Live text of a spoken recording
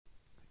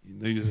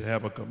They used to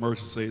have a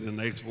commercial say the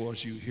next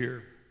voice you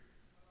hear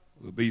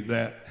will be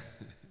that.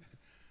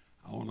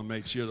 I want to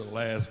make sure the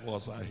last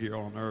voice I hear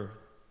on earth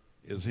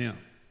is him.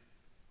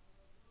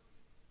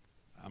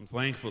 I'm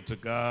thankful to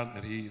God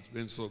that he's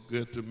been so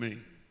good to me.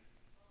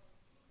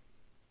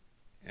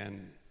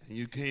 And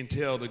you can't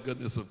tell the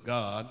goodness of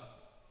God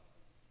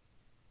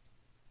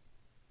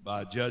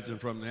by judging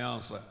from the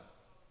outside,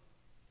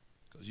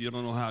 because you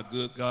don't know how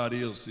good God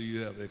is till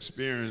you have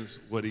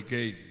experienced what he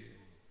gave you.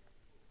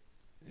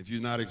 If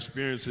you're not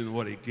experiencing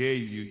what he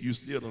gave you, you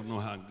still don't know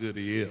how good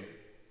he is.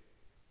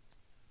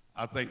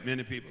 I think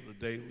many people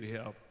today, we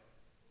have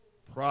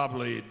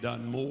probably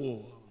done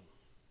more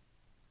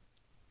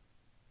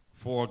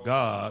for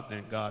God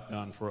than God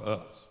done for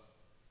us.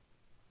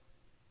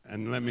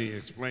 And let me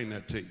explain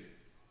that to you.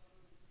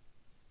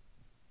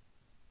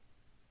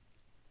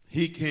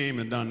 He came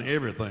and done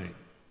everything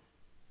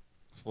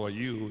for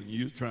you, and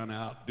you trying to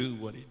outdo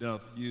what he done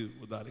for you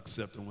without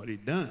accepting what he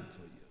done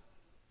for you.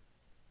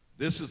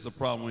 This is the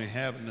problem we're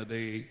having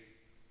today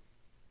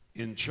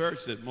in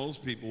church, that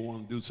most people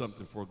want to do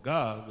something for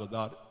God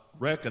without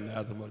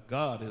recognizing what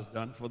God has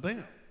done for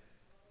them.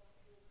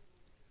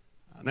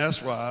 And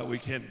that's why we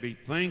can't be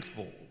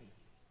thankful,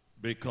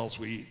 because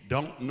we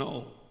don't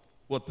know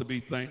what to be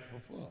thankful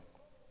for.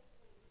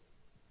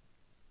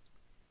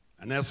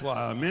 And that's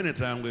why many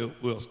times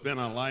we'll spend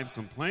our life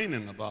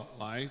complaining about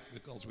life,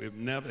 because we've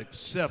never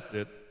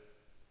accepted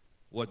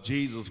what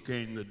Jesus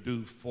came to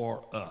do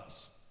for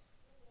us.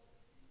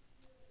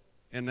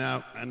 And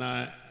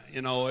I,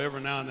 you know,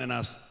 every now and then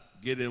I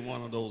get in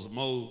one of those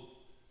modes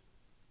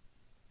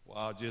where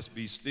I'll just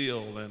be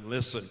still and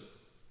listen.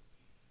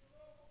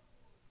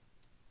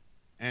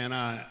 And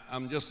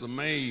I'm just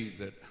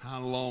amazed at how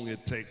long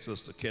it takes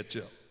us to catch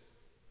up.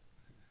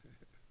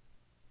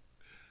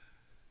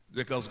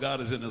 Because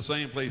God is in the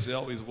same place he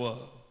always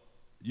was.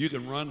 You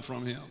can run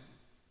from him,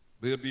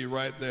 but he'll be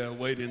right there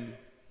waiting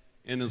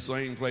in the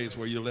same place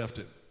where you left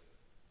him.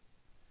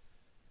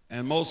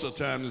 And most of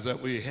the time is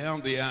that we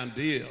have the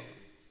idea,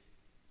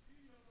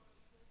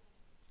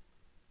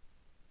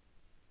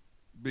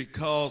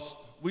 because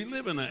we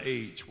live in an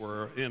age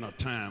where, in a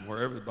time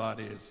where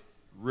everybody is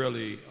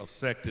really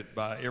affected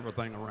by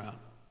everything around them.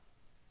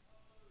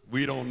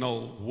 We don't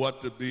know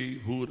what to be,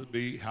 who to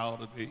be, how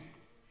to be,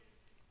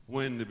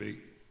 when to be.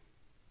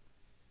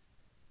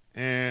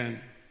 And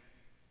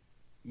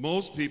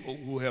most people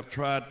who have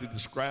tried to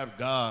describe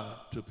God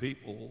to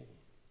people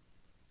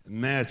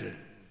imagine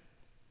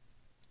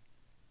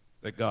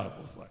that God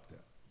was like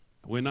that.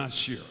 We're not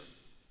sure.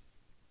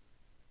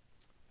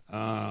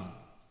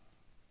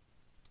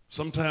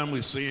 Sometimes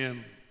we see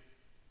him,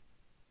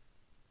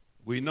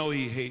 we know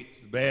he hates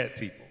bad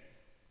people.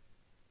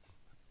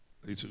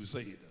 At least we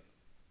say he does.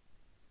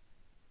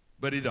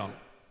 But he don't.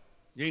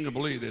 You ain't gonna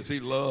believe this.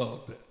 He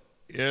loved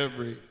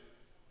everybody.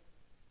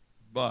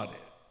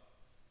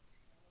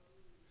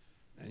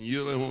 And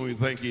usually when we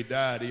think he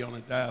died, he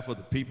only died for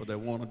the people that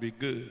want to be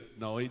good.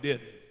 No, he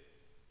didn't.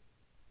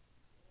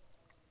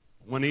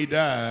 When he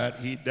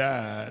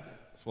died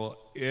for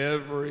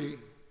everybody.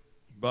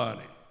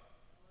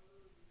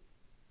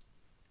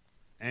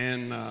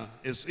 And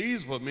it's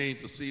easy for me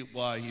to see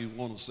why he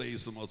want to save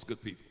some of us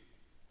good people.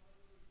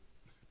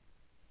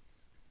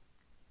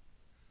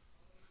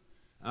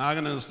 And I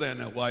can understand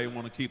that, why he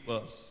want to keep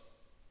us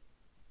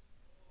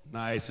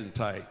nice and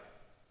tight.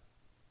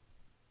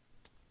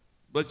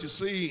 But you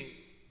see,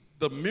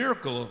 the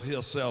miracle of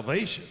his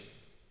salvation,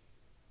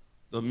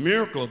 the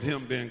miracle of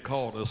him being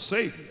called a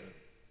Savior,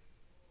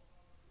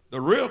 the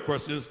real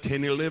question is,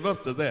 can he live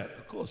up to that?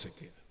 Of course he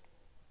can.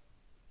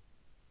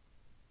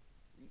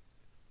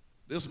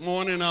 This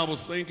morning I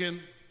was thinking,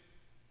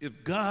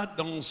 if God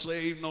don't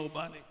save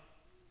nobody,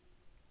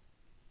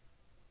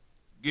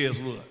 guess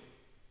what?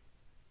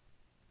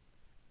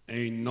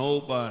 Ain't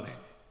nobody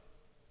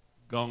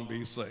gonna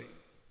be saved.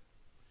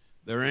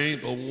 There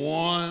ain't but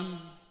one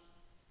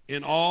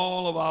in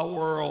all of our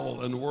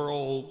world and the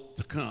world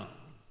to come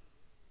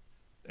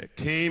that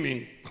came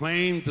and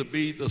claimed to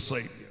be the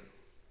Savior.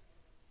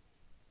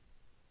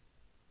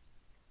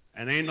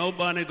 And ain't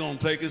nobody gonna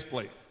take his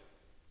place.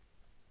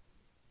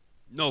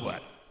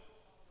 Nobody.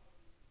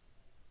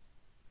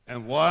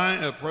 And why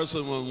a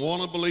person would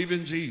want to believe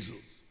in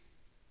Jesus?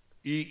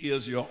 He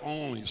is your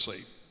only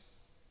Savior.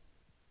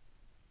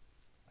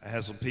 I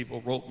had some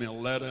people wrote me a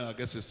letter. I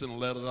guess they sent a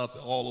letter out to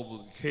all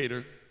over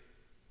Decatur.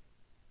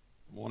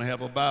 They want to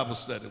have a Bible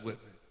study with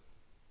me.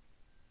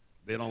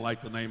 They don't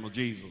like the name of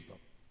Jesus, though.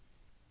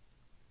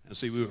 And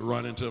see, we would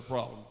run into a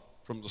problem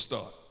from the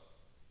start.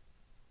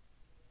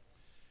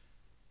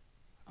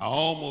 I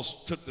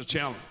almost took the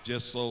challenge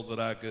just so that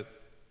I could,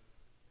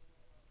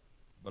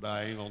 but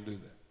I ain't gonna do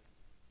that.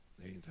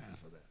 There ain't time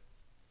for that.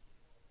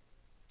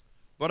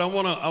 But I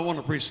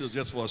wanna preach this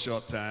just for a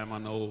short time. I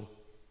know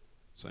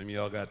some of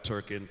y'all got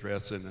turkey and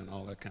dressing and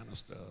all that kind of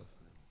stuff.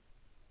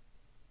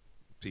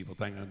 People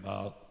thinking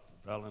about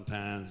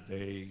Valentine's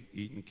Day,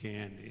 eating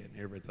candy and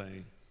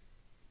everything.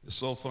 It's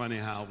so funny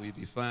how we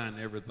define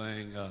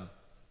everything.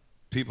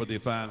 People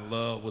define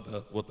love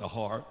with the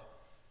heart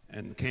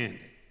and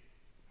candy.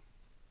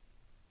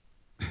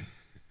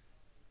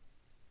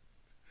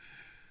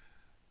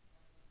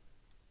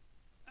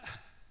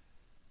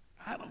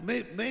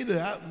 maybe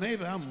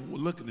I'm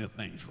looking at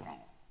things wrong.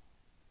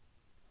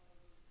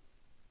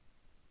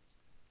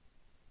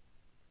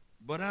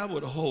 But I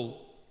would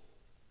hope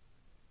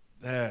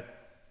that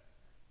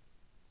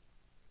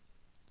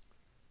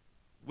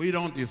we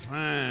don't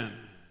define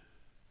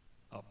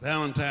a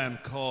Valentine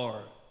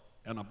card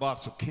and a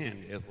box of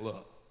candy as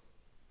love.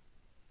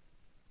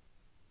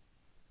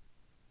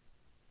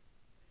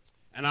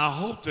 And I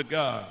hope to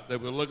God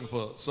that we're looking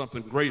for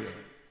something greater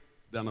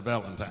than a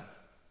Valentine.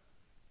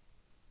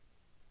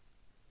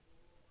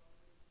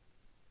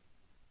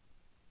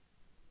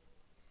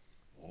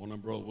 Oh, no,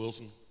 Bro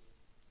Wilson.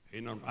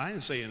 I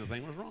didn't say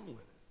anything was wrong with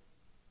it.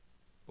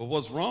 But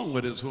what's wrong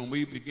with it is when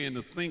we begin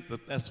to think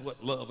that that's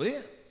what love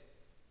is,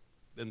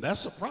 then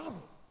that's a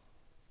problem.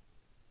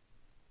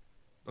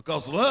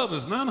 Because love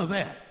is none of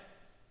that.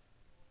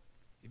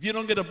 If you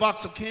don't get a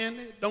box of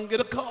candy, don't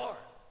get a card.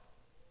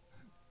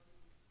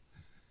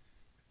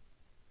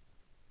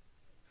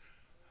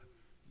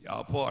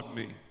 Y'all pardon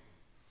me.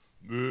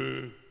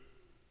 Man,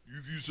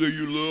 if you say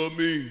you love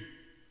me,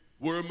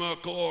 where my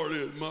card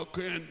is, my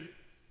candy?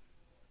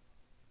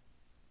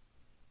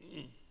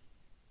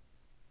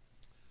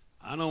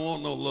 I don't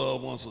want no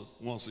love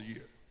once a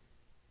year.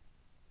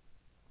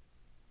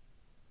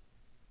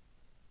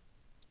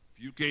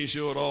 If you can't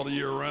show it all the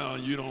year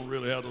round, you don't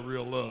really have the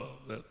real love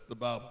that the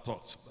Bible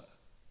talks about.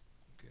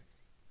 Okay.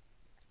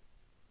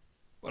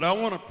 But I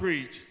want to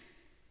preach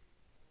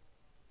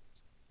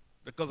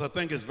because I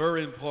think it's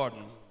very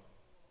important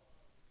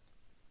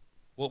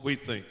what we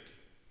think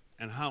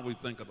and how we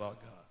think about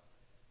God.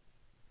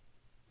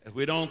 If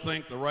we don't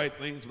think the right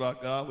things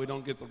about God, we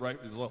don't get the right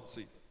results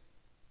either.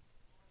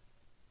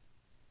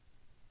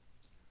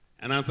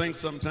 And I think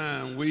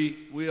sometimes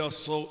we are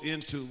so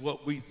into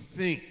what we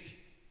think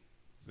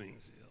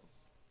things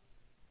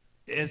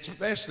is,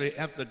 especially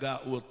after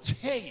God will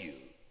tell you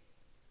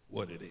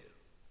what it is.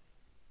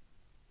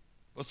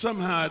 But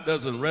somehow it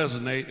doesn't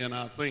resonate in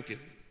our thinking.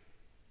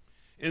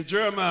 In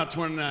Jeremiah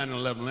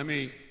 29:11, let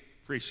me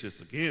preach this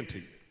again to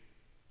you.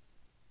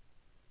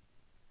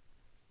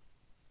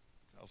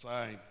 Because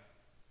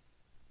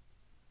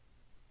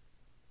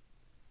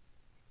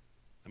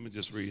let me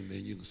just read, and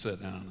then you can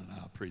sit down and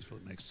I'll preach for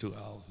the next 2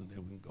 hours, and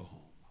then we can go home,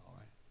 all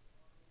right?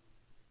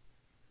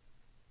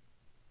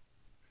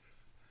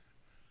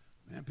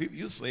 Man, people,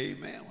 you say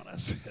amen when I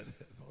said that.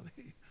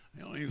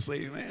 They don't even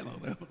say amen on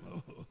that one.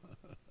 No.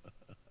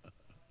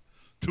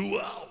 2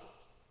 hours.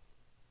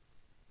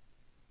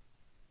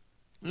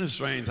 It's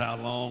strange how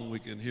long we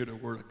can hear the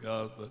word of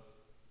God, but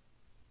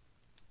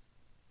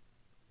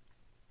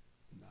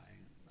no,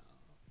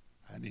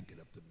 I didn't get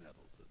up to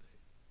meddle today.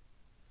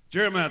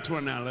 Jeremiah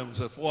 29:11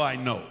 says, "For I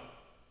know."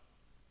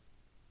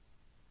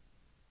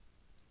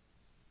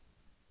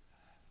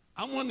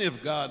 I wonder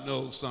if God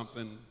knows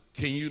something.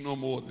 Can you know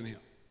more than him?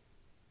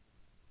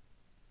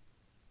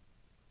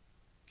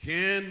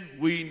 Can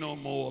we know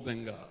more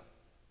than God?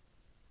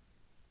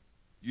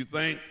 You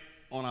think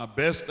on our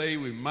best day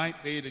we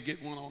might be able to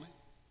get one on him?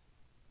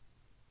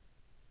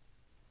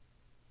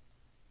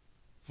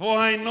 For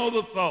I know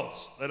the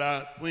thoughts that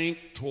I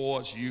think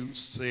towards you,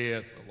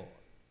 saith the Lord.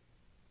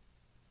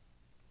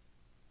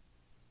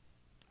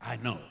 I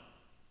know.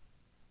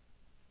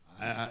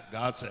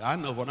 God said, I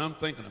know what I'm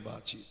thinking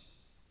about you.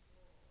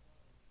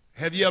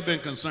 Have you ever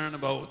been concerned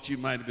about what you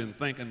might have been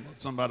thinking, what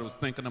somebody was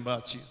thinking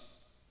about you?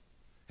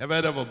 Have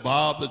that ever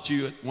bothered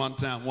you at one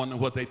time,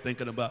 wondering what they're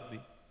thinking about me?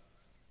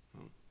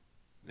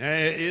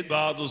 It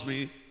bothers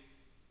me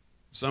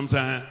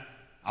sometimes.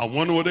 I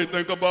wonder what they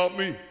think about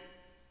me.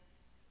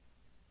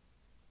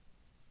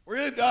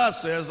 Well, God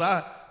says,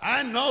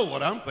 I know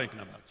what I'm thinking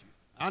about you.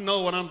 I know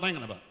what I'm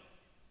thinking about.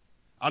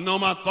 I know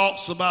my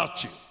thoughts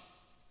about you.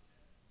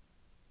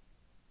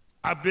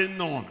 I've been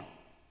knowing them.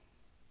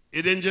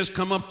 It didn't just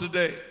come up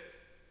today.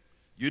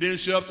 You didn't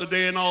show up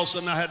today and all of a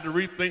sudden I had to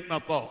rethink my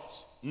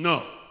thoughts.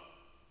 No.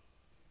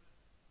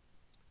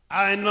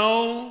 I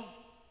know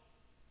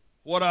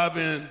what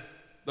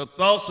the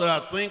thoughts that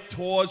I think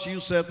towards you,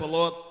 said the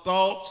Lord,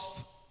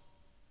 thoughts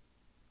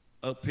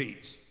of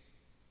peace.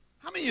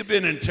 How many of you have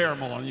been in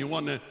turmoil and you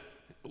wonder,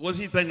 what's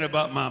he thinking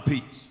about my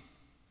peace?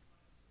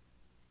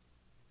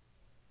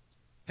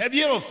 Have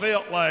you ever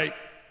felt like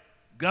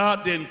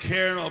God didn't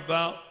care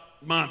about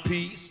my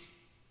peace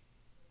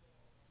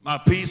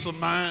of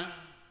mind?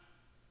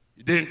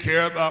 He didn't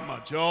care about my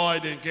joy,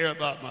 didn't care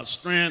about my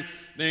strength,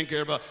 didn't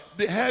care about...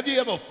 Have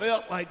you ever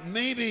felt like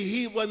maybe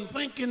he wasn't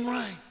thinking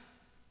right?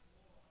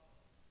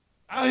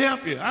 I'll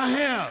help you. I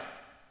have.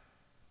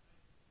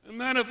 As a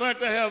matter of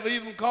fact, I have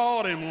even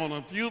called him on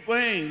a few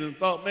things and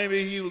thought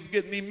maybe he was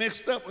getting me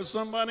mixed up with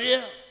somebody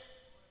else.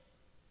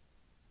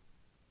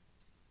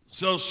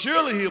 So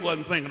surely he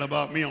wasn't thinking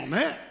about me on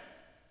that.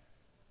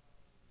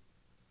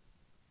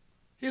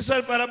 He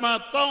said, but my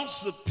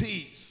thoughts of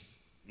peace,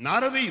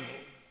 not of evil,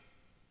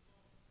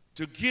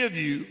 to give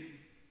you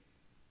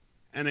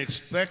an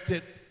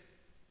expected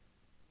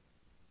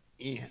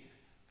end.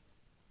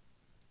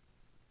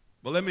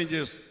 But let me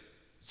just...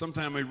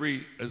 Sometimes we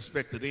read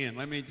expected end.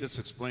 Let me just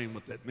explain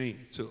what that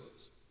means to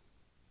us.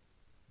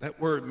 That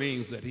word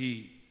means that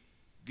he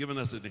given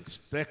us an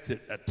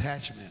expected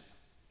attachment,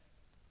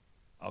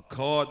 a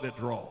cord that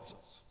draws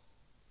us.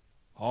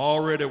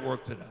 Already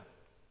worked it out.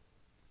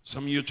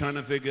 Some of you are trying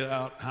to figure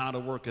out how to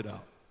work it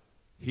out.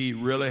 He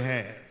really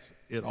has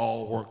it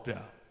all worked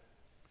out.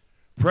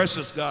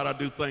 Precious God, I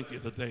do thank you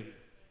today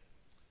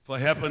for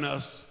helping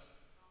us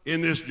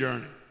in this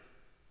journey.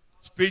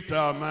 Speak to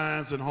our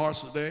minds and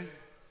hearts today.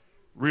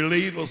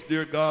 Relieve us,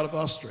 dear God, of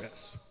our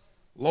stress.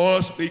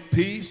 Lord, speak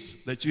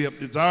peace that you have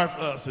desired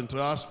for us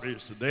into our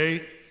spirits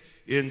today.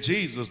 In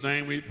Jesus'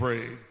 name we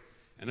pray.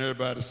 And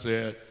everybody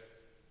said,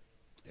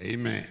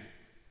 amen.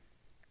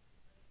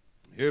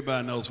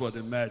 Everybody knows what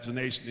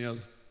imagination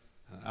is.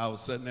 I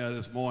was sitting there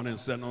this morning,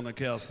 sitting on the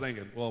couch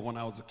thinking, well, when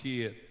I was a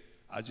kid,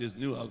 I just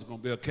knew I was going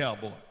to be a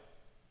cowboy.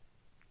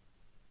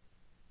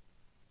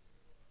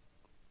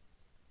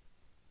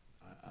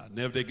 I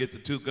never did get the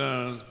 2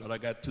 guns, but I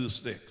got 2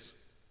 sticks.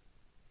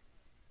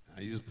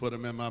 I used to put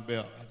them in my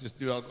belt. I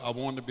just knew I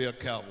wanted to be a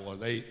cowboy.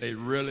 They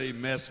really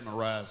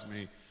mesmerized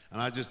me.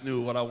 And I just knew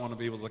what I wanted to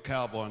be was a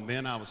cowboy. And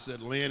then I was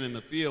laying in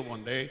the field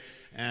one day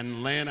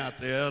and laying out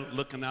there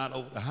looking out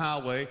over the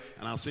highway,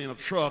 and I seen a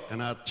truck,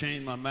 and I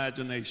changed my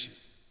imagination.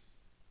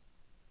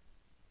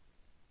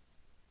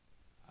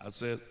 I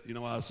said, you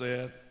know what I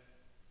said?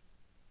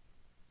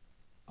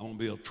 I want to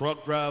be a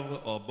truck driver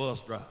or a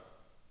bus driver,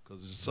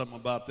 because there's something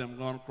about them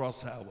going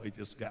across the highway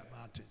just got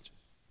my attention.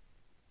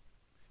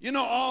 You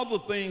know, all the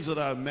things that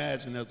I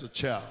imagined as a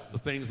child, the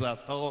things that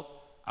I thought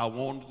I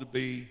wanted to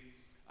be,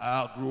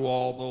 I outgrew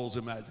all those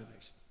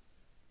imaginations.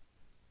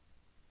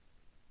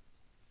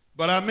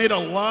 But I made a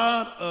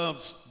lot of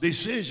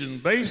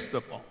decisions based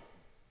upon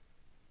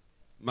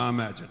my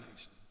imagination.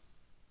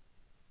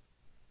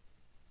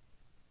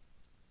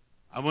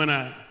 I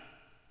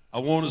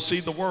wanted to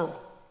see the world.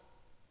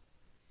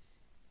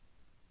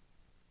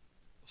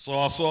 So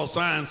I saw a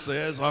sign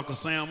says, Uncle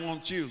Sam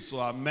wants you. So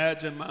I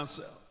imagined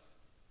myself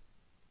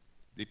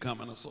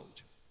becoming a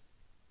soldier.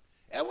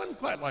 It wasn't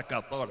quite like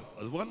I thought it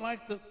was. It wasn't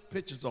like the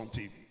pictures on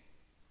TV.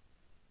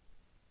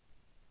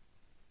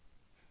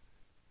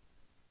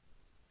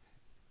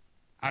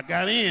 I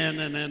got in,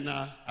 and then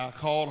I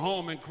called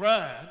home and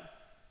cried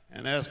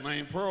and asked my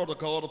Aunt Pearl to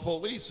call the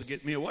police to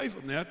get me away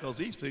from there, because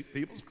these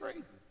people's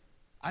crazy.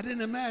 I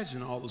didn't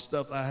imagine all the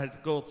stuff I had to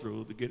go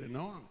through to get in the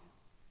army.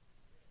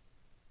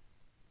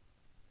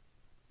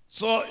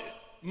 So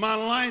my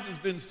life has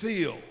been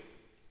filled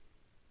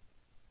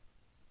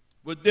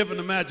with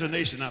different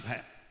imagination I've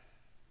had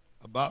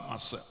about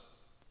myself.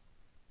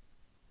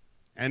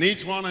 And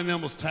each one of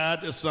them was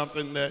tied to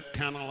something that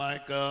kind of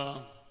like,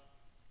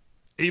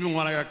 even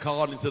when I got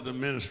called into the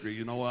ministry,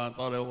 you know what I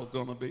thought it was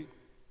going to be?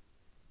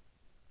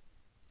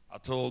 I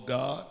told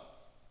God,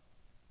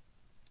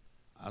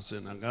 I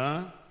said, now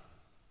God,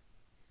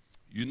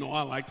 you know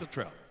I like to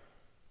travel.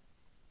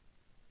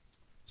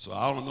 So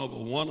I don't know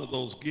but one of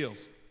those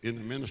gifts in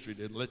the ministry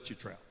that let you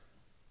travel.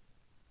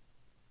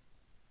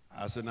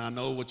 I said, I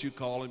know what you're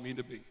calling me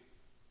to be.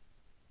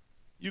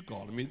 You're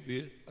calling me to be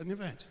an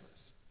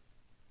evangelist.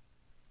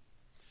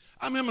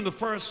 I remember the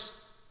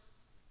first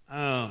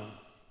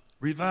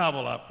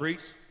revival I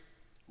preached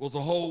was a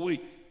whole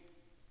week.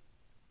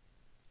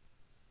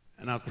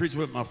 And I was preaching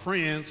with my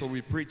friends, so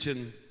we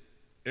preaching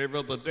every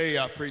other day.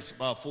 I preached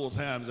about 4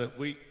 times that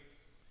week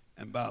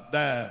and about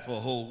died for a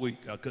whole week.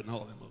 I couldn't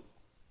hardly move.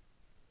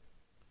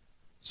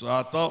 So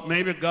I thought,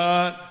 maybe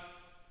God,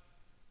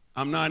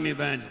 I'm not an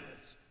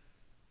evangelist,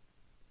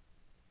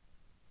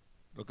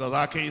 because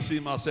I can't see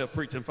myself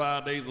preaching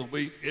 5 days a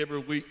week, every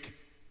week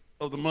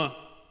of the month,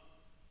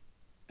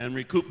 and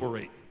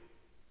recuperating.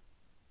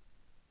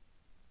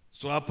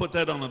 So I put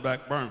that on the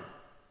back burner.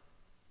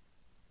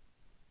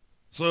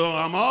 So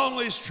I'm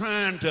always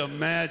trying to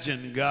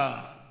imagine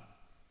God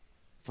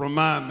from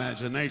my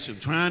imagination,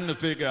 trying to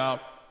figure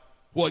out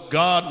what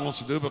God wants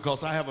to do,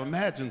 because I have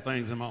imagined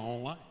things in my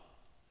own life.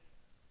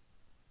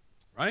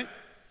 Right?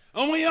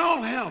 And we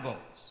all have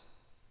those.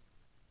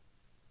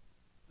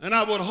 And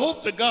I would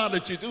hope to God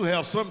that you do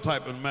have some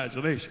type of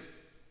imagination,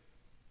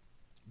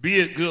 be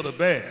it good or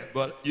bad,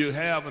 but you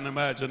have an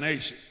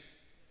imagination.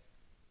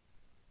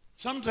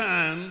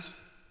 Sometimes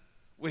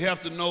we have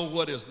to know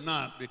what is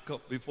not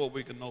before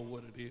we can know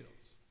what it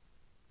is.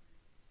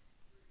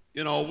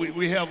 You know,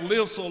 we have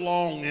lived so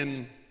long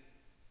in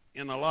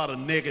a lot of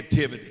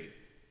negativity.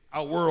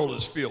 Our world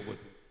is filled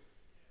with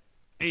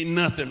it. Ain't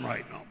nothing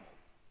right no more.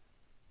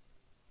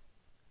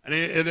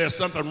 And there's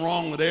something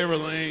wrong with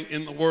everything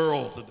in the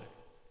world today.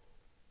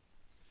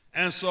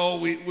 And so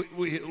we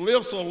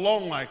live so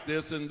long like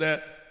this, and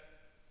that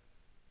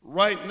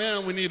right now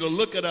we need to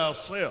look at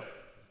ourselves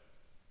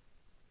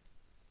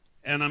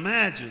and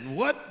imagine,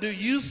 what do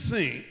you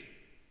think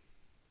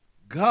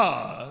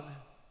God's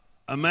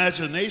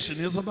imagination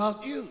is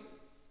about you?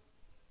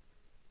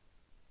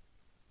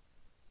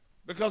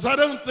 Because I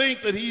don't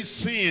think that he's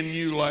seeing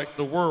you like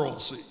the world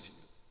sees you.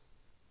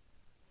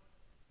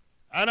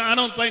 I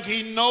don't think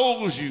he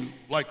knows you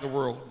like the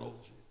world knows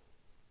you.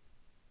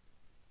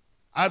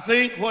 I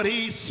think what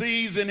he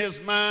sees in his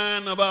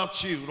mind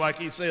about you, like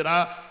he said,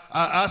 I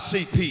I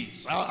see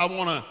peace.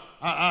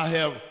 I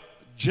have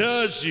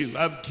judged you.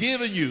 I've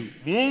given you,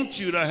 want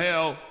you to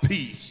have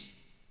peace.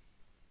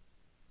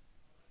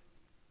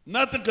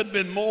 Nothing could have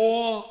been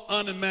more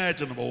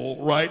unimaginable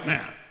right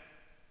now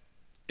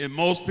in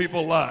most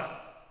people's lives,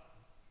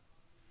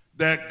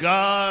 that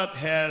God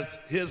has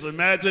his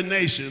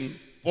imagination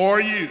for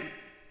you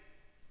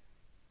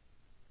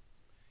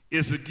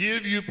is to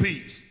give you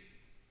peace.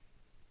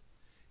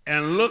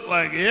 And look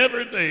like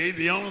every day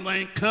the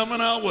only thing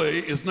coming our way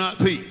is not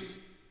peace.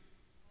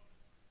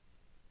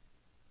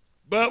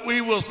 But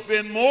we will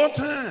spend more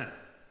time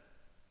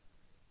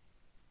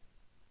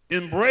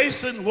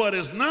embracing what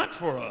is not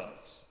for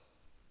us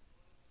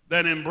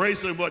than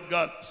embracing what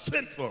God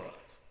sent for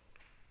us.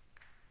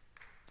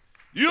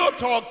 You'll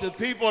talk to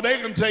people, they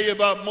can tell you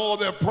about more of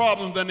their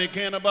problems than they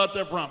can about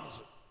their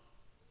promises.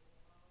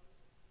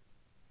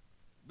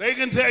 They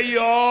can tell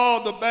you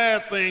all the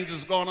bad things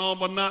that's going on,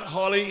 but not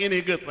hardly any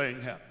good thing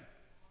happening.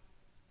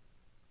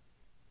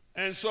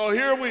 And so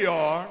here we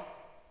are,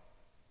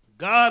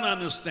 God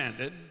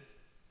understanding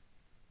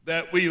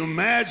that we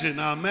imagine,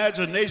 our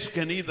imagination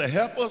can either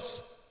help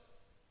us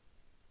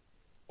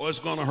or it's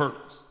going to hurt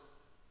us.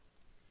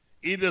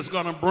 Either it's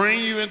going to bring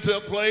you into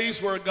a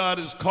place where God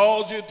has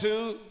called you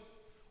to,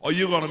 or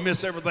you're going to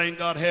miss everything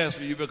God has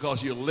for you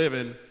because you're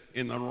living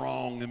in the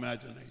wrong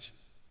imagination.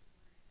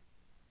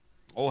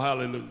 Oh,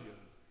 hallelujah.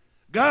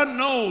 God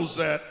knows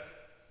that,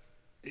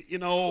 you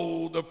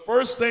know, the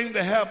first thing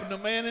that happened to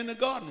man in the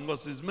garden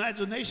was his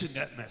imagination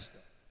got messed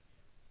up.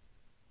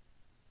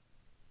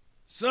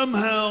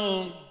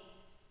 Somehow,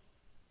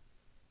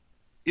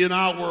 in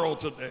our world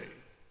today,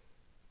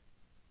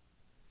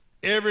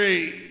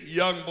 every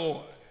young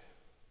boy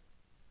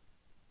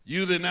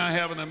usually now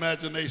have an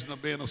imagination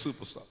of being a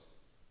superstar.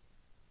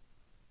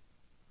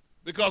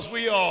 Because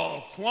we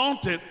are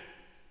flaunted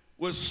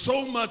with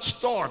so much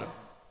stardom.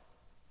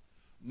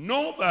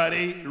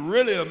 Nobody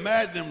really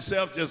imagined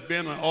himself just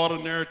being an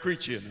ordinary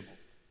creature anymore.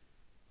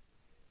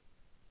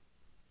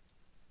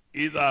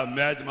 Either I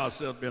imagine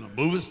myself being a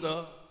movie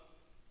star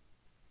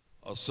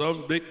or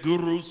some big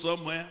guru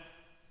somewhere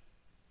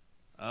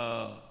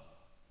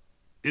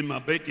in my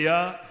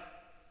backyard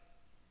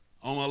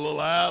on my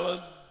little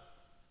island,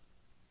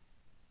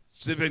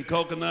 sipping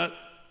coconut,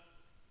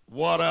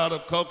 water out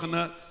of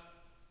coconuts,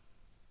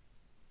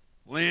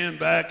 laying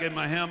back in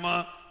my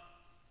hammock,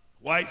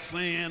 white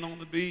sand on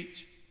the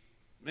beach.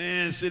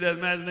 Man, see that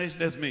imagination?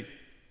 That's me.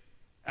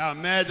 I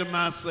imagine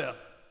myself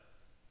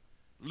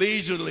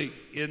leisurely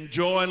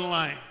enjoying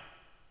life,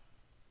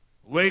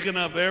 waking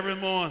up every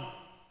morning,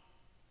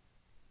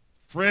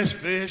 fresh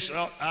fish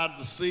out of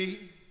the sea,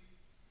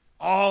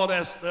 all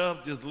that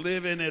stuff, just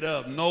living it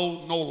up. No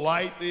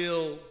light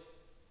bills,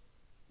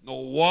 no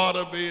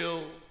water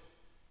bills,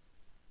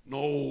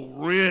 no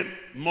rent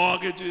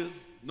mortgages,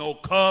 no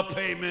car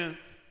payments.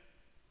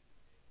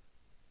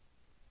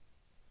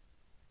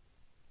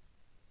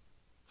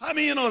 How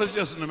many of you know that's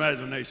just an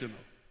imagination though?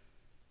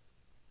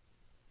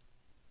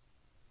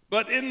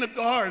 But in the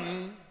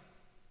garden,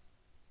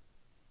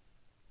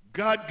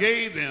 God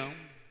gave them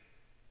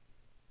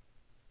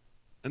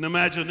an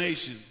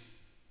imagination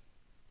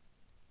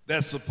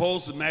that's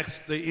supposed to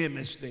match the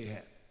image they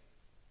had.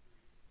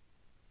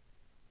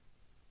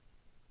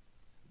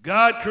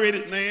 God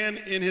created man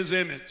in his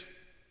image.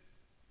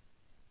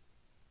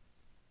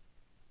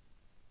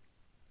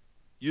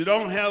 You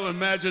don't have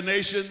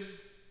imagination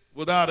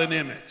without an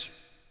image.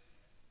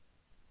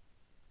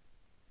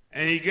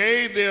 And he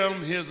gave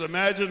them his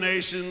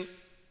imagination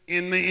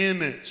in the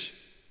image.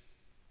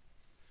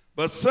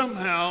 But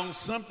somehow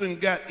something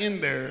got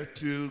in there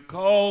to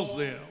cause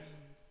them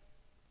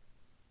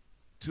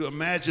to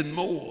imagine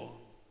more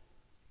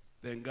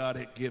than God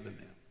had given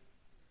them.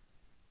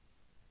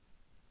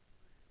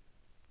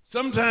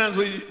 Sometimes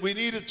we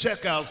need to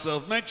check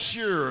ourselves, make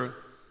sure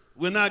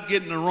we're not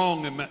getting the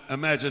wrong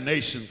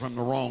imagination from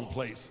the wrong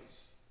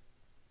places.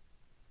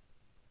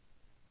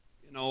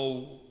 You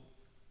know,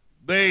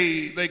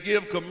 they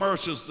give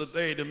commercials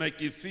today to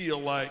make you feel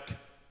like,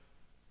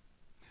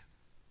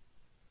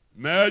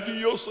 imagine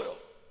yourself.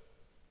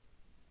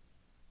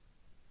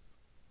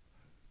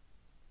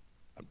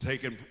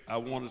 I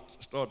want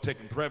to start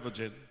taking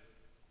Prevagen.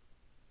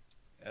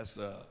 That's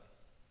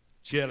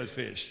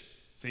jellyfish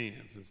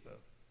fins and stuff.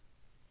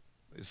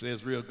 They say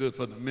it's real good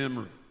for the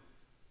memory.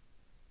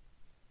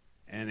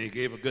 And he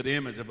gave a good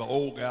image of an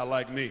old guy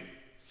like me.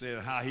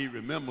 Said how he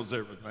remembers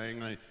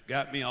everything. And it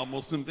got me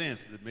almost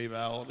convinced that maybe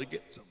I ought to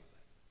get some of that.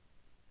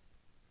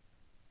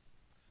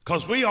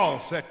 Because we are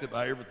affected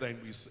by everything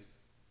we see.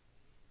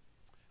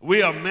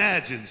 We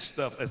imagine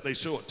stuff as they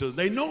show it to us.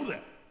 They know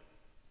that.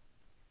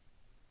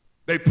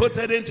 They put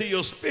that into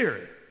your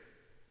spirit,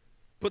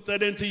 put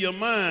that into your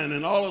mind,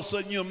 and all of a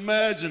sudden you're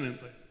imagining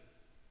things.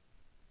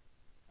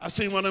 I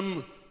seen one of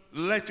them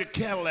electric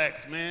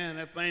Cadillacs, man.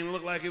 That thing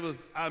looked like it was,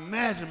 I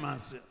imagined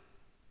myself.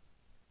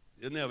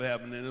 It never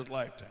happened in his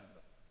lifetime,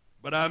 though.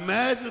 But I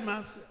imagined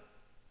myself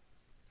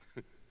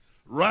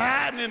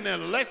riding in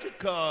that electric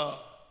car,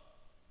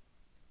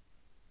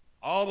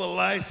 all the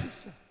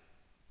lights,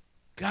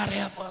 God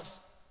help us.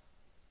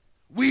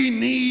 We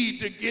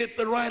need to get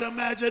the right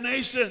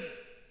imagination.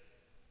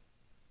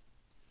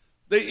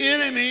 The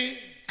enemy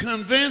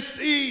convinced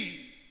Eve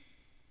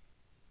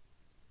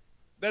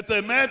that the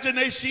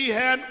imagination she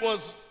had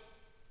was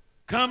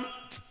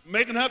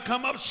making her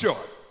come up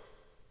short.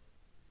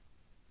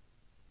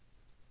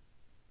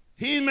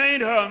 He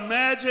made her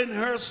imagine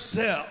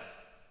herself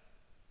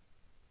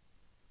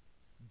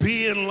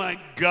being like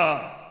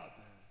God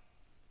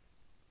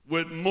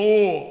with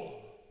more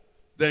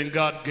than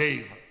God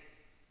gave her.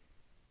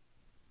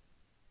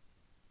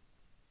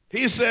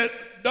 He said,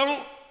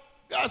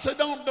 God said,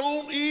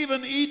 don't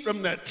even eat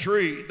from that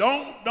tree.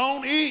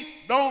 Don't eat,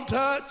 don't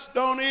touch,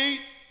 don't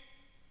eat.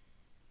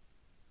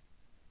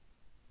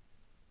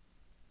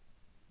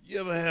 You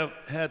ever have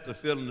had the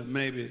feeling that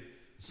maybe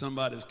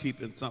somebody's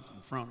keeping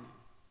something from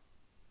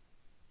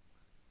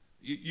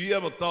you? You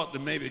ever thought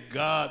that maybe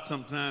God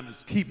sometimes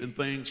is keeping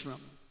things from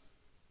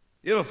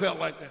you? You ever felt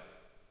like that?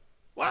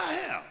 Well, I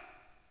have.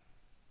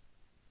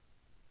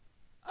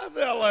 I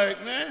felt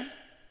like, man,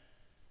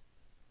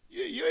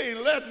 you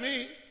ain't let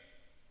me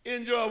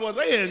enjoy what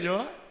they enjoy.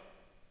 Well,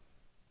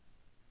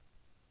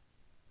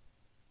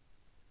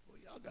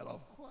 y'all got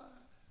off quiet.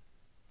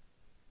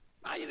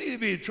 Now you need to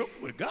be in trouble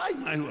with God. You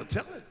might as well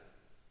tell him.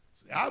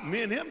 See,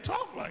 me and him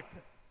talk like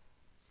that.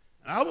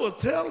 And I will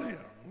tell him,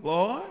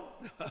 Lord,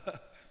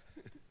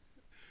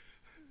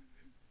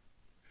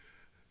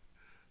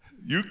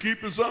 you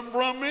keeping something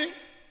from me?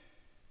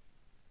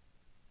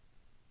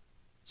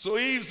 So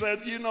Eve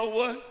said, you know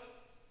what?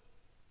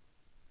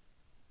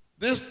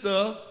 This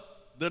stuff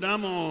that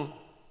I'm going to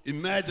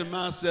imagine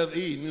myself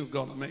eating is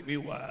going to make me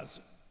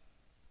wiser.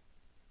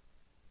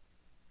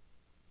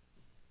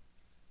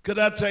 Could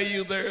I tell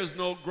you there is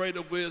no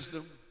greater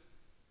wisdom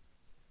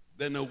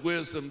than the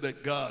wisdom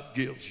that God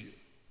gives you?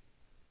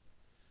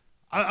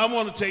 I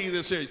want to tell you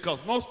this here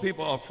because most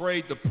people are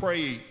afraid to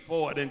pray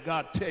for it, and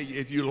God tell you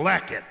if you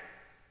lack it,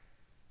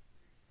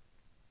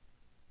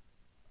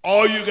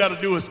 all you got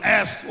to do is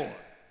ask for it.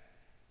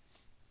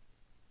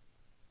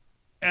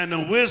 And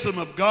the wisdom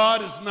of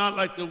God is not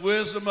like the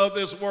wisdom of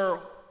this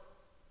world.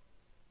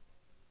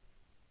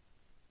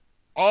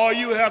 All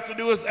you have to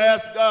do is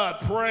ask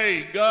God,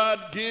 pray,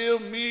 God, give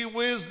me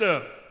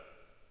wisdom.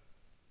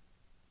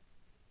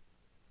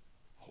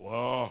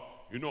 Well,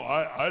 you know,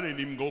 I didn't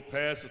even go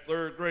past the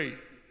third grade.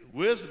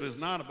 Wisdom is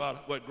not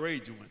about what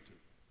grade you went to.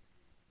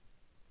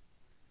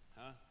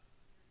 Huh?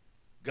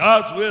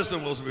 God's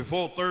wisdom was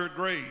before third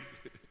grade.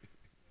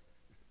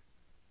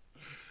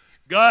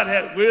 God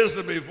had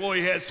wisdom before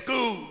he had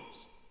schools.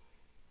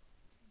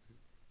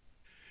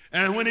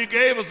 And when he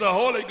gave us the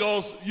Holy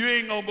Ghost, you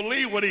ain't going to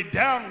believe what he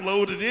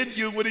downloaded in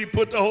you when he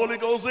put the Holy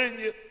Ghost in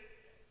you.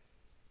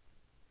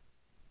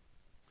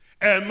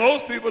 And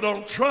most people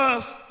don't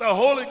trust the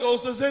Holy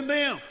Ghost is in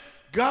them.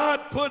 God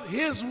put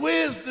his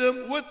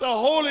wisdom with the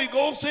Holy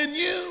Ghost in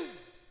you.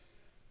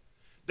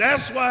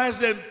 That's why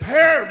it's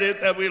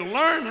imperative that we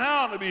learn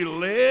how to be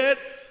led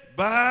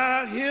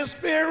by his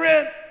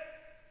Spirit.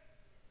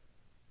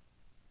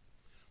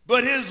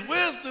 But his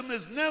wisdom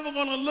is never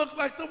going to look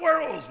like the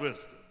world's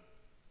wisdom.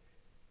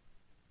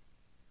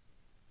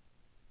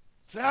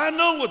 See, I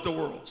know what the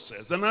world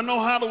says, and I know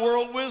how the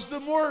world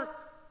wisdom works.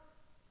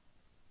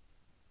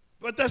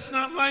 But that's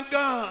not like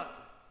God.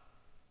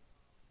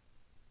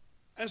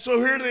 And so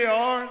here they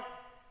are.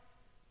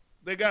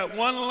 They got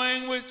one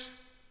language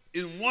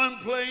in one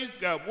place,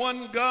 got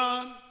one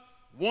God,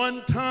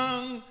 one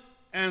tongue,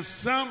 and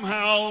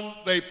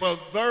somehow they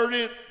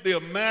perverted the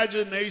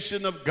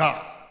imagination of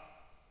God.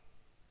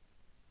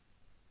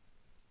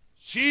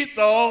 She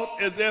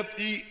thought as if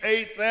she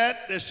ate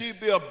that she'd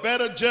be a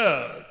better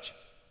judge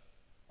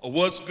of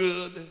what's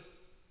good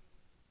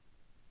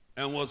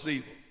and what's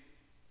evil.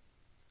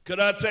 Could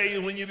I tell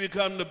you, when you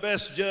become the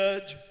best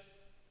judge,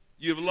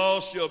 you've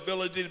lost your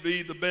ability to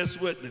be the best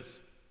witness.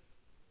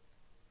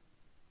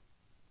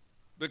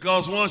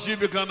 Because once you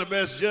become the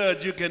best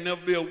judge, you can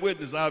never be a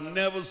witness. I've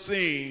never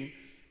seen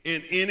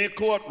in any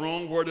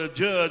courtroom where the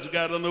judge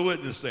got on the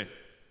witness stand.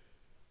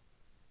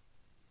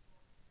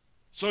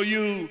 So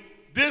you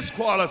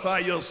disqualify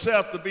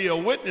yourself to be a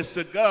witness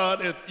to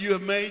God if you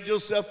have made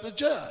yourself the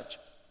judge.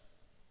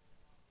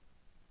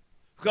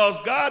 Because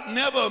God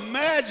never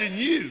imagined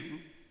you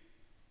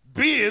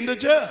being the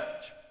judge.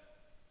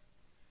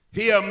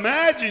 He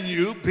imagined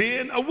you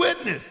being a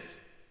witness.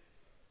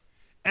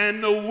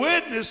 And the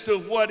witness to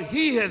what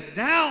he has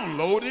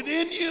downloaded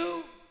in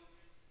you.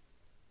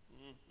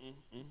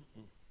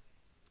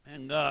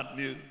 And God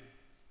knew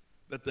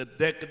that the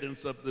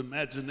decadence of the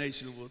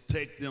imagination will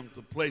take them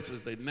to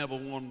places they never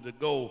wanted to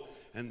go.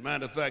 And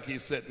matter of fact, he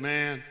said,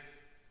 man,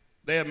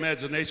 their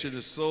imagination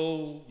is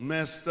so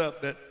messed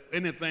up that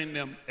anything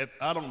them, if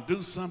I don't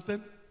do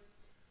something,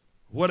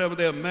 whatever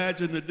they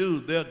imagine to do,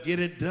 they'll get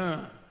it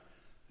done.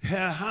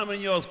 How many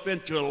of y'all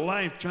spent your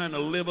life trying to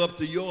live up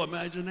to your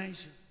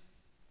imagination?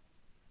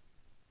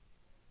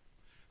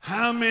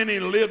 How many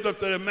lived up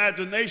to the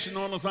imagination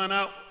only to find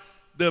out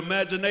the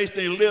imagination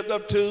they lived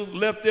up to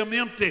left them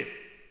empty?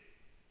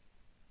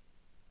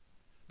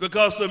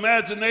 Because the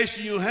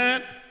imagination you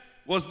had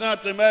was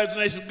not the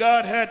imagination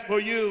God had for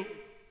you.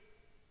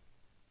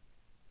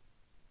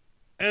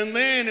 And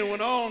then it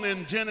went on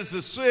in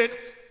Genesis 6.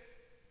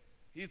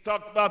 He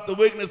talked about the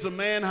wickedness of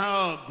man,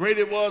 how great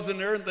it was in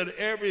the earth that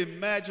every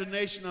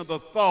imagination of the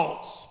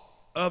thoughts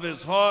of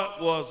his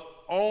heart was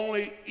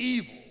only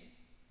evil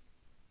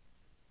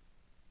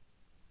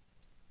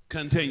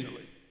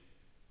continually.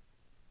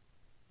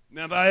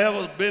 Now, if I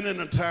ever been in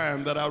a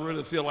time that I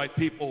really feel like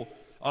people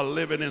are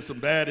living in some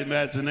bad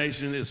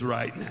imagination, it's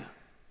right now.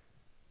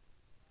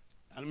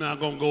 I'm not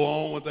going to go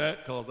on with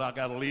that because I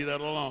got to leave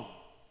that alone.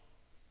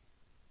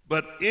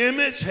 But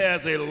image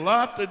has a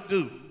lot to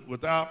do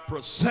with our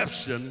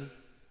perception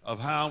of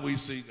how we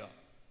see God.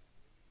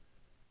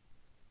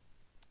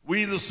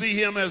 We either see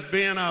him as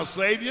being our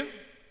Savior,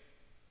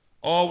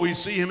 or we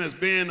see him as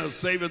being a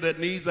Savior that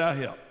needs our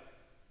help.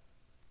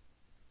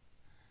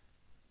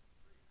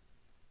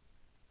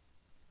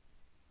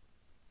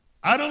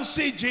 I don't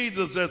see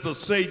Jesus as a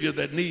Savior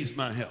that needs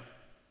my help.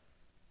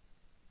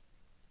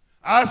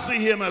 I see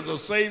him as a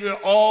Savior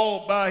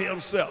all by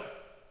himself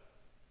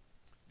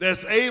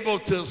that's able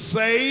to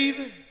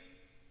save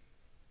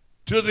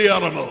to the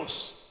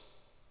uttermost.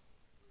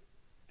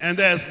 And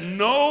there's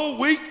no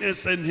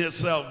weakness in his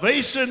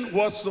salvation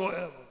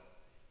whatsoever.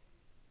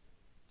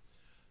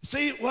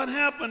 See, what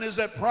happened is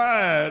that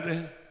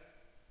pride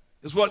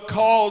is what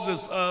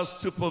causes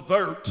us to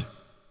pervert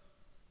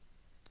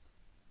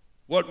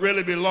what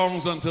really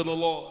belongs unto the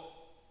Lord.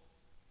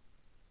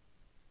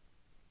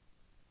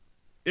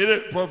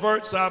 It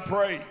perverts our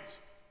praise,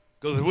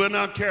 because if we're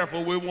not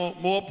careful, we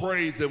want more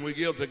praise than we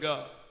give to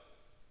God.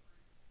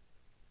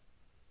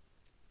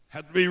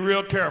 Have to be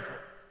real careful.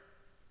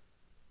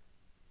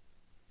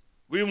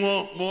 We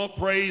want more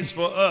praise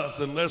for us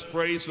and less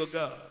praise for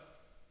God.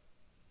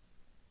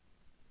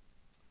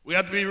 We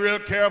have to be real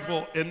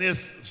careful in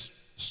this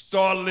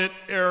starlit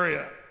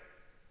area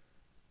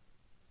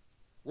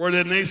where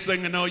the next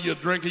thing you know, you're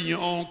drinking your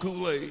own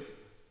Kool-Aid.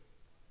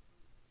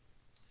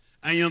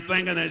 And you're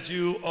thinking that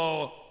you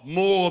are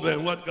more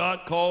than what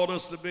God called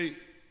us to be.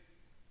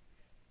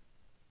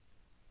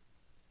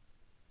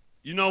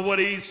 You know what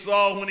he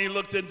saw when he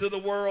looked into the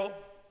world?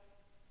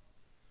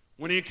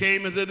 When he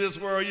came into this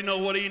world, you know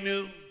what he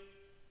knew?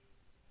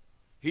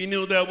 He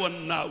knew there was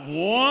not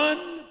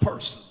one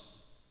person,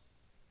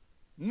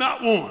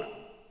 not one.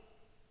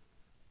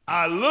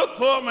 I looked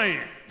for a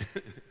man.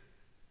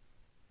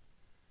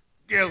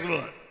 Guess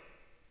what?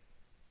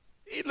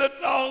 He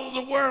looked all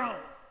over the world.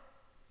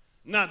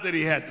 Not that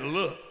he had to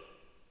look.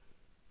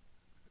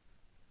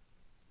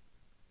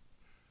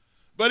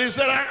 But he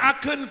said, I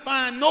couldn't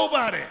find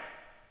nobody,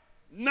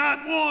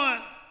 not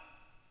one.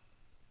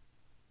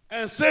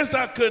 And since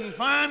I couldn't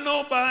find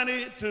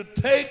nobody to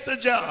take the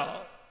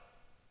job,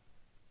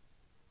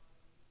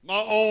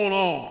 my own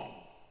arm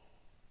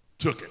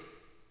took it.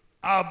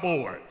 I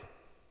bore it.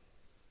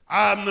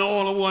 I'm the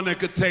only one that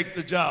could take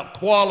the job,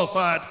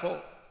 qualified for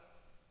it.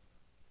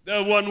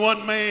 There wasn't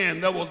one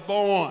man that was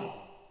born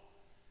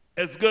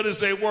as good as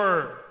they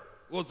were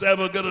was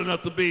ever good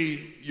enough to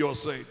be your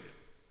Savior.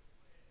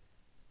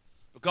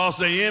 Because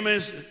the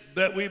image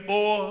that we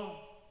bore,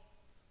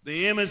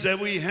 the image that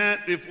we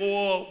had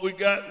before we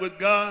got with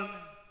God,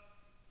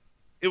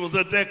 it was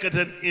a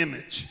decadent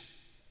image.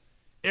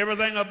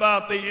 Everything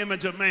about the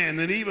image of man,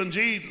 and even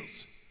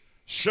Jesus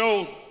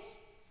shows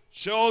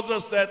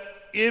us that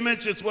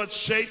image is what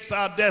shapes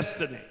our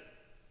destiny.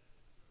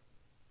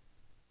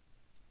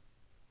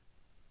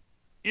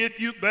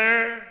 If you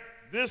bear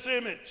this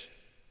image,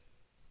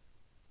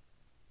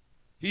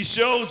 he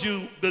shows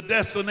you the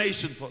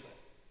destination for that.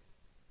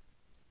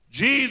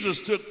 Jesus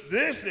took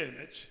this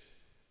image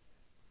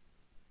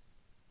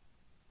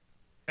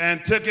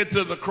and took it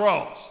to the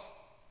cross.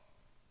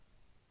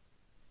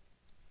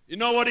 You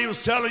know what he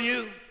was telling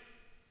you?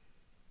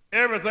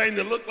 Everything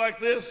that looked like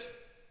this,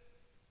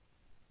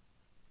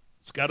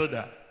 it's got to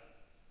die.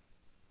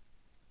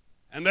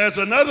 And there's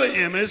another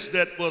image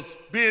that was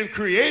being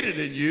created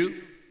in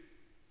you,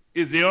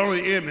 is the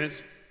only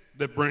image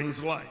that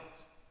brings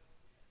life.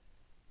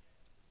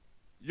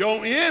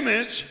 Your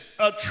image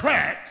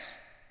attracts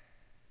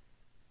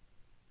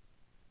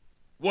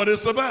what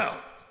it's about.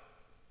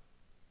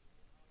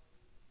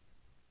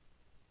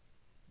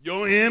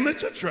 Your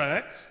image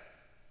attracts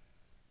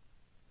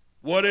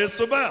what it's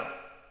about.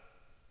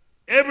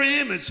 Every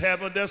image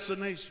have a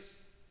destination.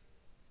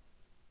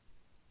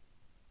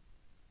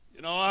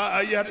 You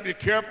know, you have to be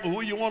careful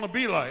who you want to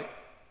be like.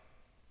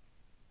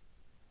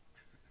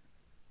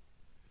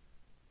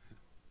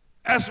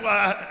 That's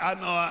why I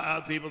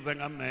know people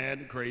think I'm mad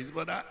and crazy,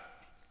 but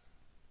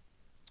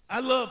I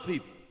love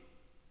people.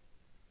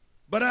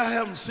 But I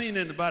haven't seen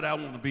anybody I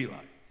want to be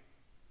like.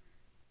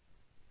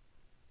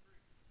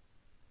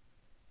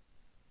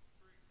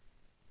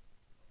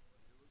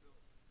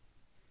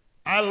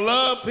 I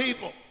love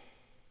people.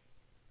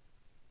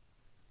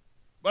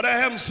 But I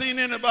haven't seen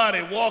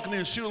anybody walking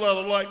in shoe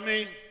leather like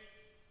me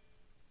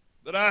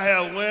that I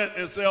have went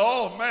and said,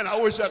 oh man, I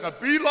wish I could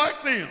be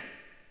like them.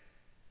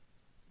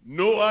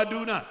 No, I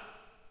do not.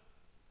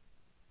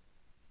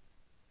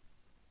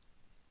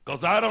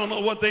 Because I don't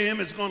know what the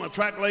image is going to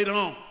attract later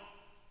on.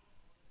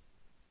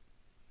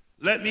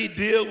 Let me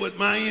deal with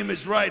my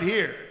image right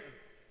here,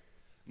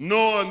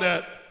 knowing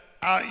that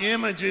our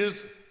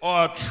images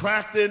are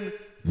attracting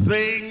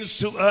things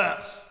to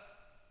us.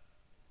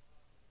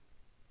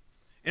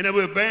 And if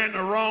we're bearing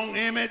the wrong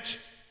image,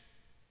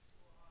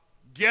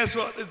 guess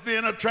what is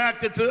being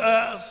attracted to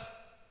us?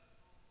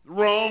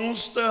 Wrong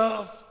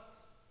stuff.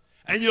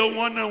 And you're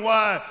wondering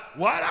why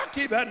do I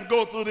keep having to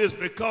go through this?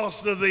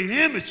 Because of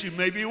the image you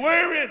may be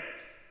wearing.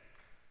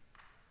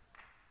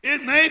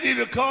 It may be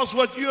because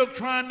what you're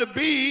trying to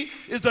be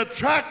is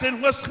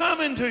attracting what's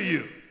coming to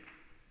you.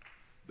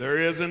 There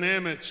is an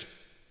image.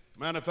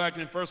 Matter of fact,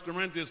 in 1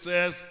 Corinthians it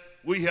says,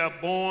 we have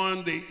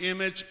borne the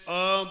image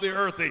of the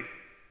earthy.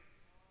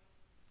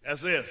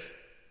 That's this.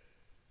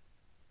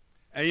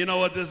 And you know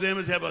what this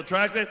image have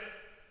attracted?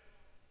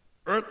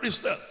 Earthly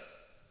stuff.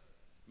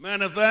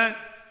 Matter of fact,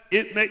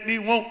 it make me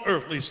want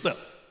earthly stuff.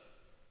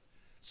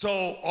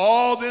 So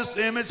all this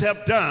image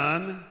have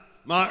done,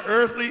 my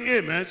earthly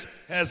image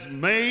has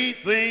made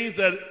things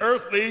that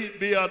earthly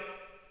be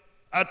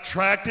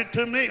attracted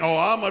to me, or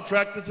I'm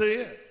attracted to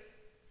it.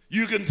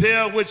 You can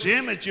tell which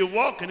image you're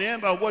walking in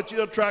by what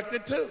you're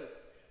attracted to.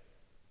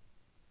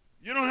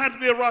 You don't have to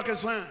be a rocket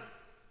scientist.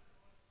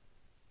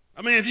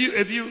 I mean,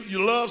 if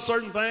you love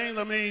certain things,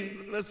 I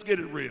mean, let's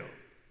get it real.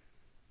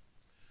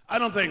 I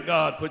don't think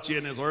God put you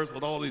in this earth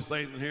with all these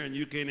things in here and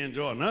you can't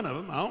enjoy none of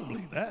them. I don't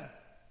believe that.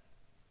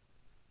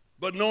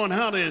 But knowing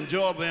how to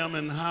enjoy them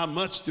and how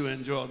much to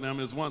enjoy them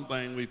is one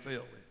thing we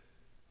fail with.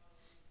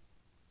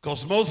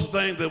 Because most of the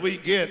things that we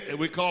get, and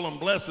we call them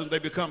blessings, they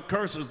become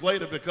curses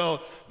later because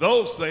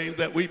those things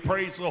that we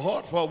pray so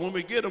hard for, when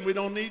we get them, we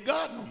don't need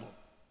God no more.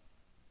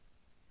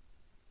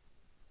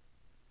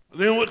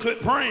 Then we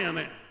quit praying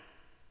then.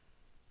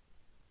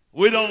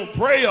 We don't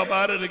pray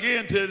about it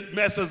again till it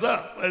messes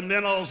up. And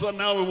then all of a sudden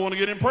now we want to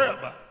get in prayer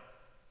about it.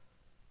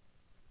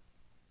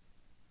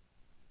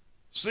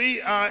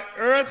 See, our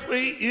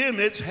earthly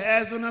image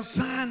has an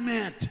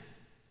assignment.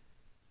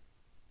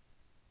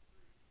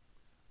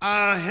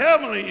 Our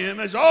heavenly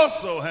image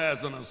also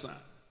has an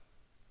assignment.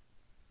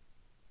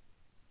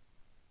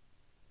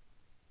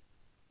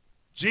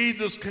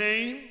 Jesus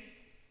came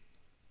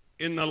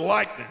in the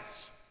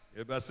likeness.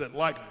 Everybody said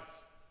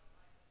likeness.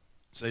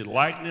 Say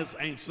likeness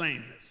ain't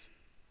sameness.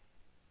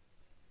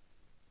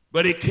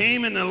 But he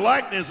came in the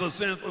likeness of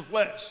sinful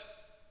flesh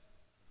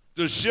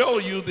to show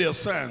you the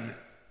assignment.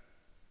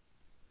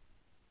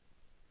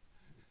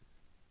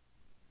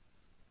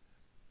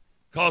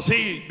 Because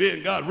he,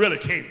 being God, really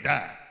can't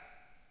die.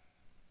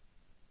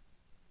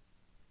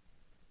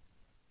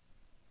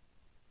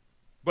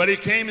 But he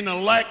came in the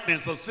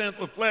likeness of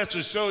sinful flesh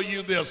to show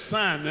you the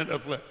assignment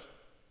of flesh.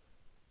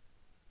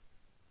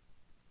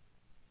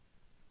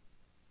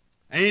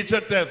 And he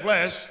took that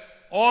flesh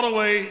all the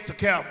way to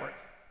Calvary.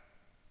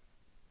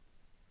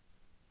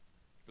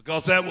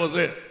 Because that was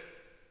it.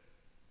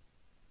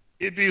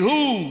 It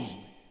behooves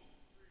me,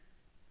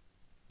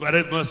 but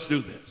it must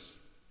do this.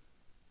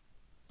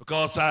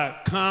 Because I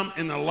come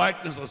in the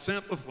likeness of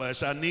sinful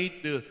flesh, I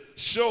need to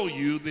show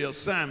you the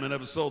assignment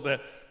of it so that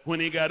when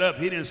he got up,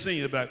 he didn't send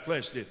you back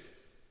flesh, did he?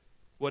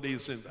 What did he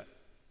send back?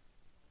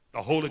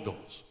 The Holy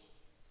Ghost.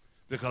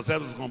 Because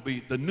that was going to be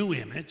the new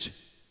image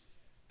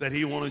that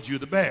he wanted you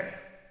to bear.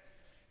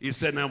 He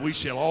said, now we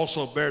shall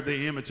also bear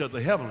the image of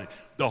the heavenly.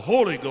 The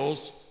Holy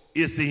Ghost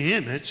is the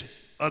image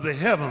of the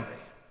heavenly.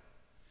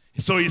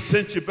 So he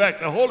sent you back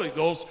the Holy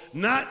Ghost,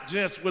 not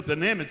just with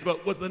an image,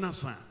 but with an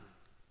assignment.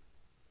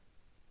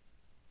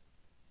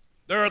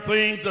 There are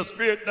things the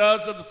Spirit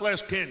does that the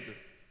flesh can't do.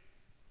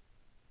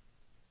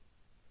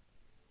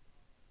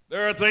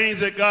 There are things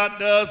that God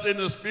does in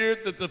the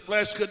Spirit that the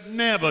flesh could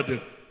never do.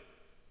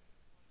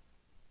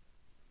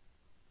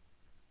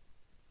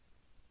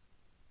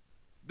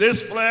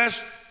 This flesh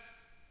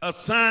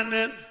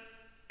assignment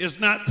is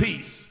not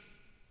peace.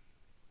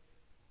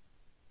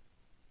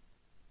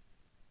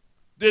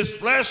 This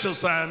flesh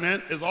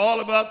assignment is all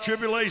about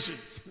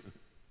tribulations.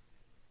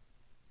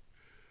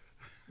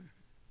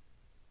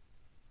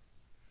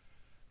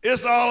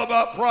 It's all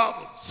about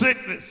problems,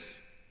 sickness.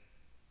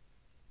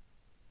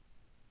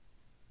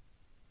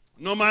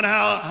 No matter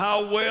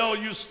how well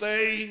you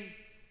stay,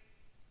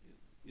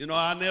 you know,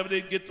 I never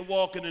did get to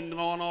walking and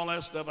doing all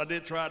that stuff. I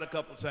did try it a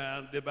couple of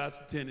times, did buy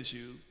some tennis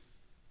shoes,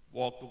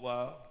 walked a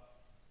while.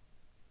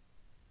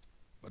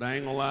 But I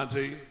ain't gonna lie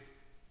to you,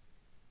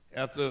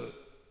 after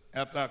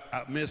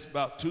I missed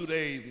about 2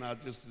 days, and I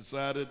just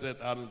decided that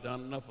I'd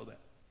done enough of that.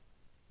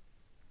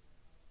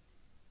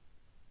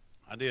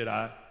 I did.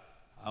 I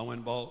went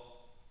and bought,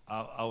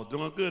 I was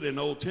doing good in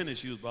old tennis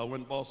shoes, but I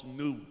went and bought some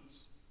new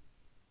ones.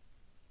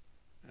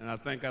 And I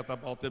think after I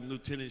bought them new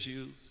tennis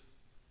shoes,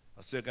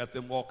 I still got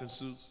them walking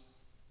suits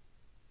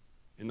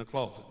in the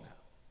closet now.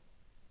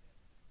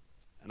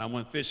 And I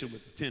went fishing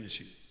with the tennis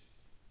shoes.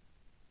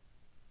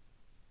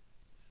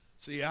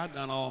 See, I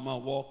done all my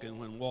walking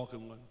when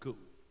walking wasn't cool.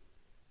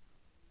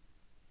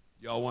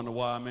 Y'all wonder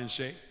why I'm in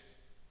shape?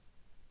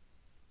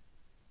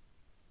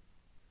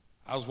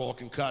 I was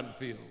walking cotton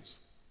fields.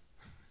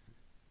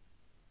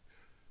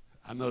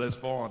 I know that's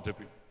foreign to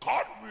people.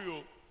 Cotton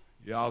wheel.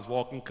 Yeah, I was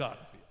walking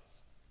cotton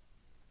fields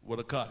with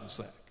a cotton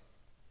sack.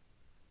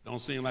 Don't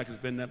seem like it's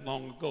been that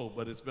long ago,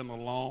 but it's been a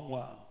long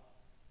while.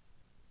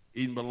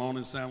 Eating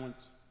bologna sandwich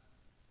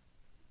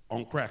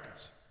on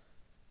crackers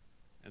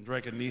and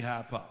drinking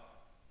knee-high pop.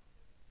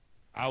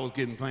 I was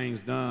getting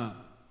things done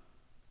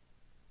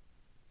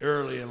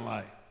early in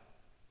life.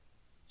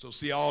 So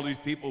see all these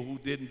people who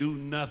didn't do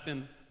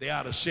nothing, they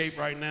out of shape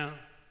right now.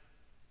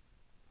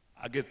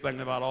 I get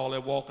thinking about all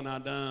that walking I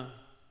done.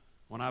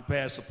 When I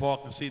pass the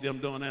park and see them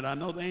doing that, I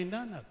know they ain't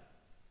done nothing.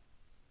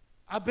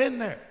 I've been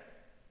there.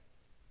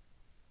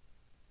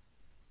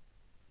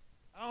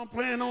 I don't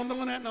plan on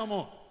doing that no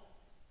more.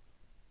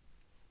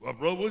 Well,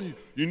 brother,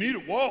 you need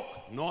to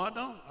walk. No, I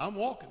don't. I'm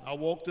walking. I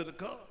walk to the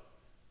car.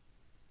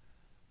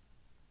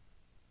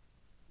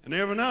 And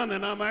every now and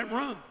then I might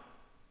run.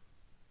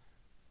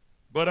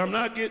 But I'm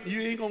not getting,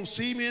 you ain't going to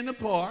see me in the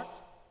park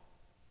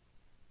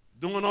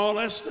doing all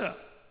that stuff.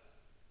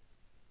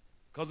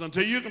 Because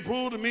until you can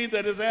prove to me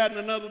that it's adding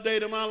another day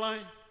to my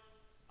life,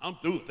 I'm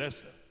through with that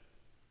stuff.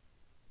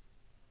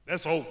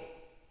 That's over.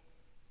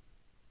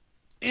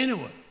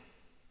 Anyway,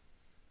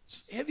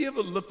 have you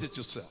ever looked at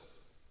yourself?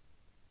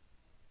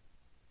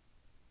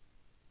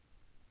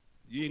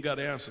 You ain't got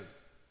to answer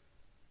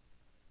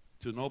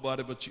to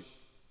nobody but you.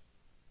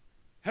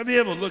 Have you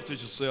ever looked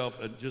at yourself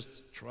and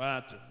just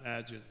tried to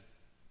imagine,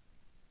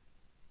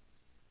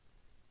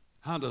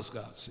 how does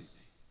God see me?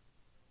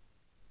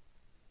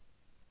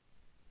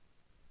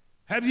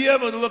 Have you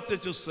ever looked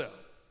at yourself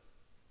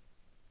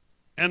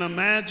and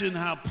imagined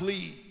how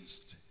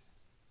pleased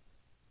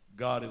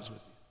God is with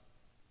you?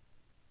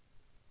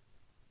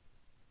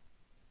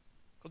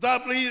 Because I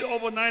believe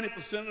over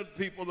 90% of the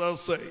people that are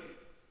saved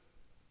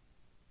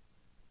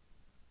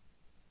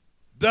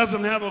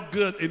doesn't have a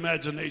good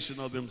imagination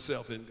of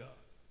themselves in God.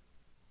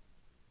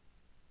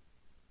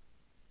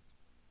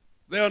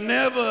 They're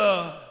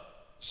never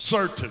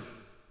certain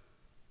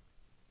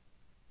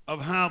of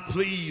how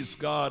pleased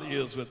God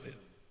is with them.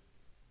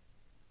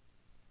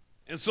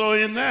 And so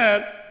in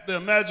that, the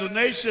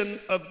imagination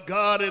of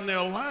God in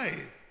their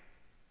life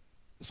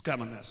is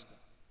kind of messed up.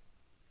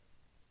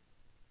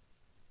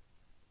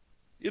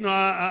 You know,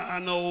 I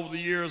know over the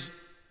years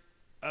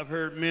I've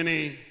heard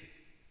many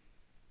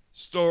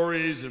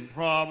stories and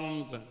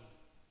problems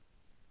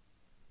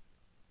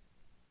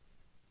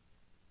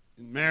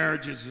and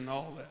marriages and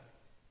all that.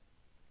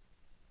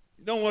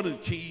 You know what the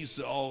keys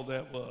to all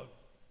that was?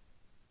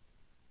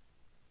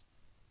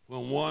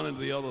 When one and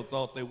the other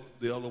thought the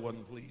other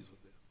wasn't pleased with them.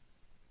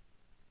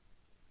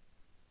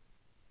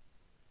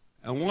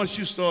 And once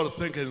you started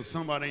thinking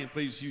somebody ain't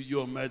pleased with you,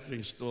 your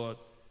imagination start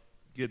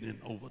getting in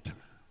overtime.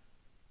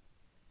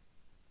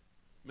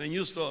 Man,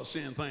 you'll start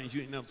seeing things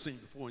you ain't never seen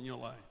before in your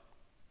life.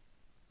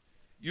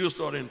 You'll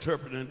start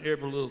interpreting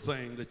every little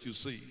thing that you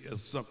see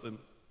as something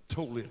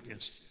totally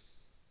against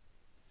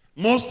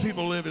you. Most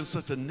people live in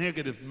such a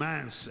negative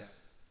mindset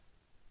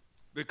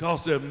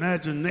because their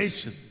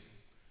imagination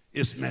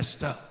is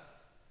messed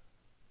up.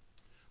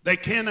 They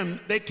can't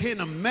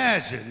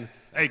imagine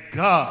a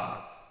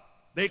God.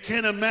 They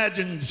can't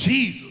imagine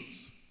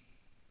Jesus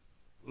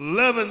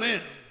loving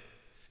them.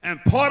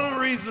 And part of the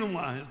reason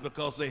why is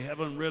because they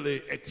haven't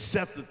really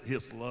accepted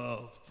his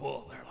love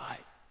for their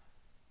life.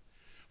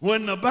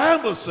 When the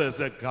Bible says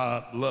that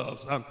God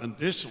loves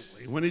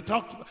unconditionally, when he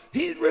talks about,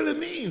 he really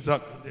means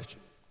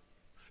unconditionally.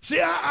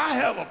 See, I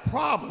have a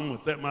problem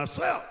with that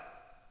myself.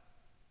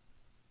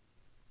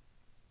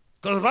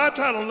 Because if I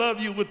try to love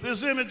you with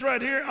this image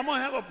right here, I'm going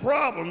to have a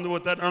problem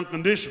with that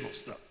unconditional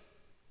stuff.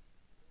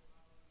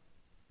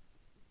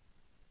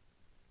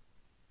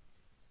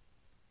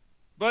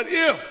 But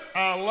if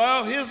I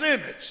allow his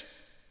image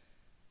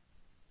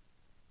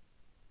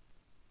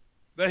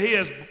that he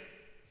has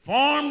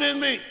formed in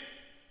me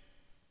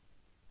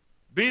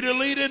be the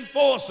leading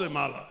force in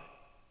my life,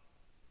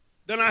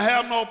 then I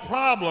have no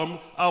problem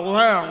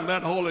allowing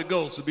that Holy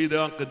Ghost to be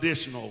the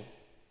unconditional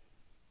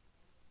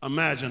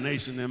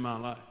imagination in my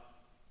life.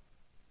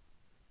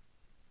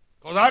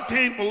 Because I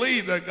can't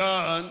believe that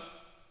God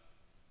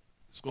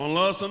is going to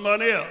love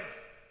somebody else,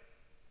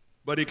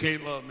 but he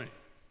can't love me.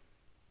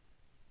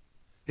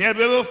 Have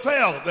you ever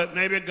felt that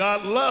maybe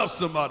God loves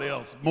somebody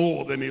else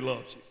more than he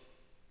loves you?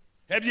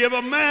 Have you ever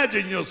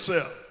imagined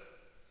yourself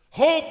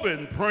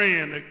hoping,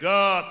 praying that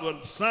God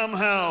would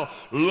somehow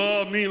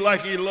love me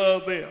like he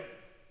loved them?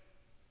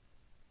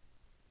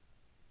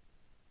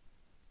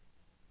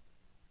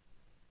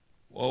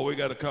 Well, we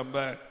got to come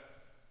back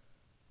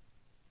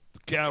to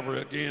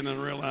Calvary again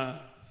and realize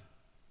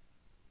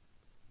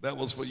that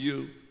was for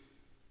you.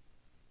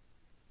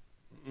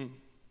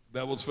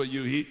 That was for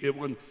you. He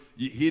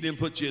didn't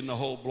put you in the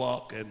whole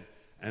block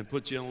and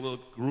put you in a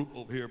little group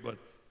over here, but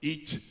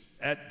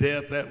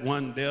that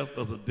one death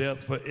was a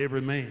death for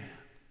every man.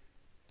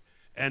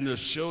 And to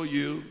show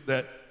you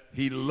that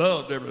he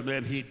loved every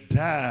man, he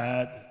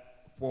died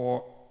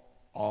for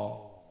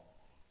all.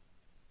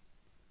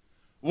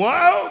 Well,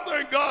 I don't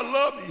think God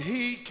loved you.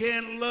 He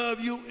can't love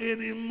you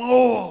any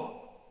more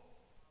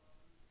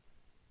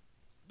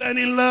than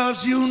he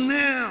loves you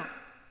now.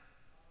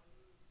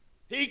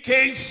 He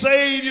can't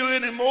save you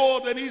any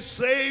more than he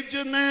saved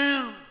you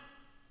now.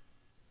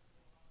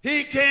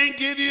 He can't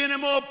give you any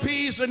more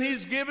peace than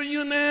he's giving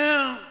you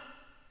now.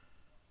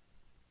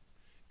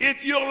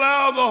 If you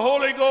allow the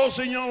Holy Ghost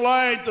in your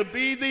life to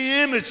be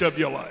the image of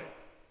your life,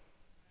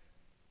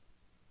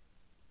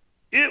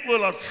 it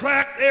will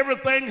attract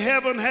everything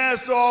heaven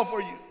has to offer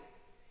you.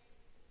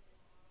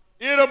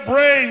 It'll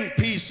bring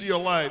peace to your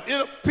life.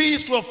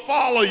 Peace will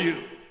follow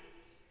you.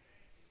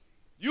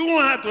 You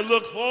won't have to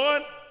look for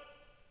it,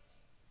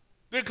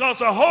 because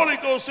the Holy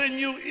Ghost in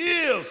you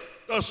is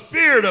the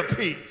spirit of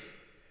peace.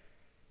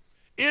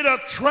 It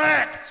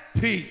attracts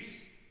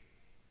peace.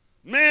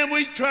 Man,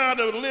 we try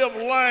to live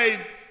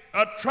life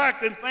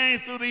attracting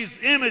things through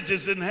these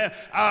images and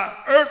our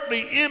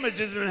earthly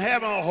images and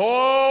having a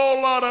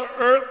whole lot of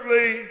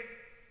earthly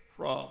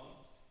problems.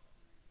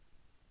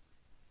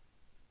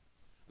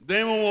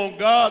 Then we want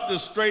God to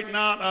straighten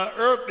out our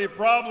earthly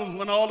problems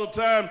when all the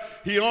time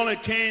he only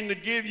came to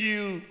give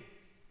you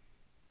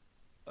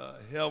a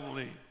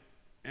heavenly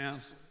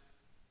answer.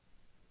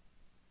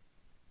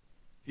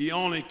 He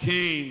only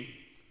came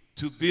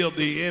to build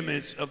the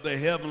image of the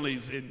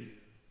heavenlies in you.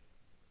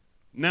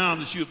 Now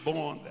that you're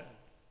born that.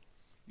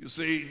 You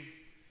see,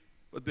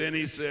 but then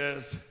he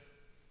says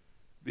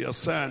the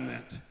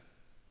assignment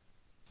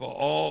for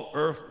all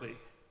earthly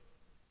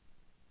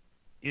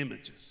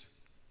images.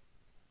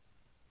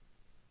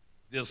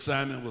 The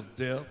assignment was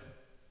death,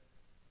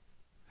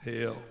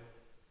 hell,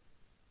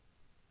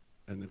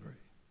 and the grave.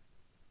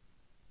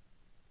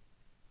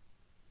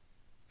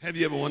 Have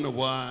you ever wondered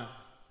why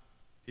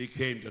he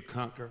came to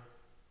conquer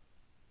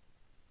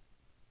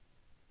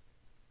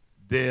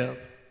death,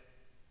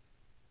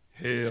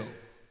 hell,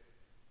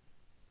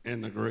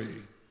 and the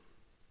grave?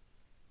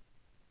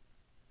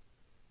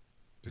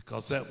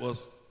 Because that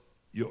was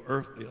your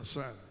earthly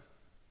assignment.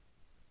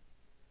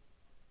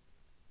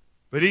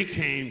 But he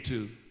came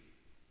to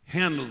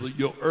handle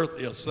your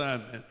earthly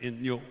assignment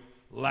in your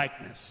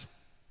likeness.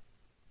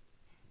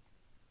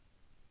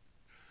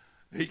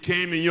 He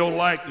came in your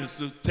likeness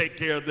to take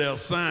care of the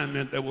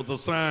assignment that was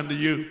assigned to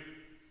you.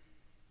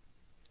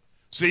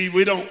 See,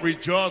 we don't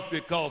rejoice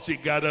because he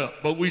got up,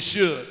 but we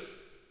should.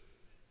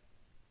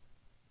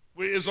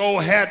 It's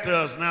old hat to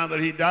us now that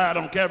he died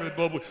on Calvary,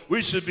 but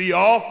we should be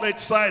awfully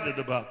excited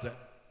about that.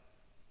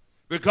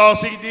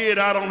 Because he did,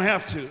 I don't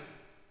have to.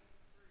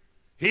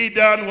 He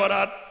done what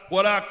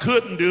I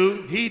couldn't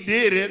do. He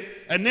did it,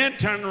 and then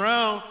turned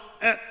around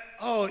and,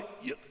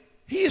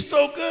 he's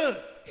so good.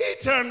 He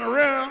turned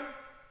around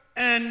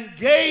and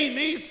gave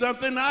me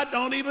something I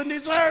don't even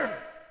deserve.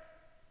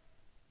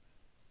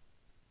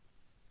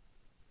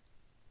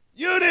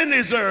 You didn't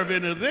deserve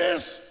any of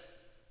this.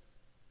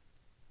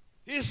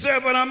 He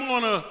said, but I'm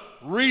going to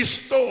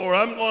restore.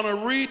 I'm going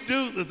to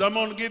redo this. I'm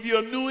going to give you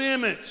a new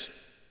image.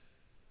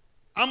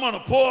 I'm going to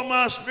pour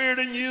my spirit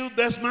in you.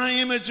 That's my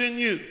image in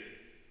you.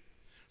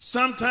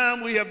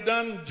 Sometimes we have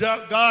done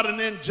God an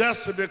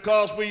injustice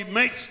because we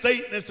make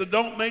statements that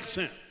don't make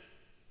sense.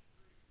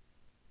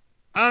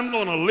 I'm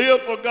going to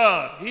live for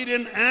God. He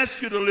didn't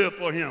ask you to live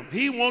for him.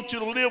 He wants you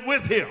to live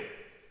with him.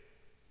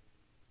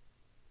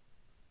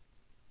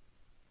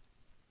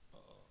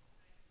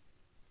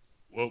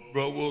 Well,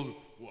 brother,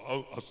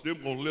 I'm still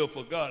going to live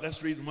for God.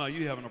 That's the reason why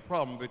you're having a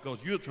problem, because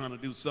you're trying to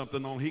do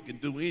something only he can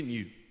do in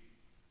you.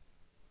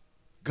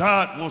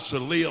 God wants to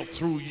live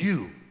through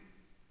you.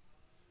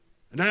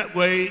 And that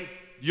way,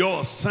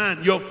 your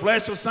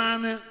flesh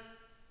assignment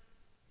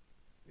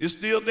is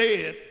still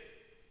dead.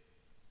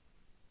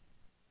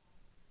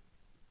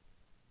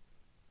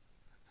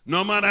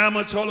 No matter how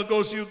much Holy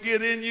Ghost you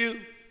get in you,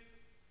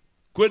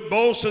 quit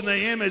boasting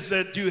the image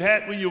that you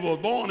had when you were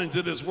born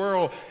into this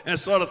world and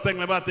start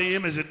thinking about the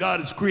image that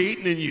God is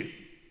creating in you.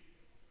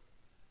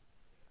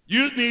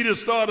 You need to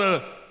start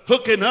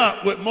hooking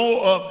up with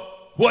more of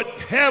what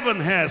heaven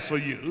has for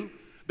you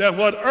than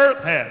what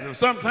earth has. And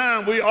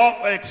sometimes we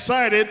are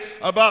excited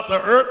about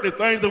the earthly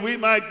things that we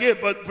might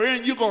get, but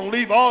friend, you're going to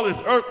leave all this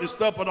earthly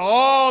stuff, but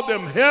all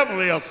them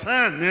heavenly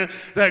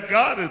assignments that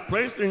God has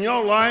placed in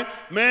your life,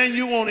 man,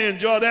 you want to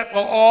enjoy that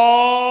for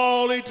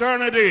all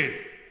eternity.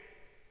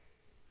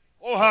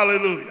 Oh,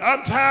 hallelujah.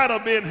 I'm tired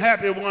of being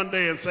happy one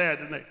day and sad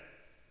the next.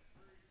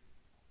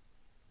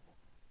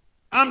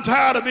 I'm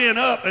tired of being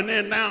up and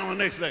then down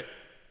the next day.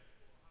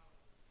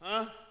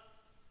 Huh?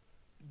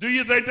 Do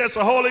you think that's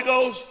the Holy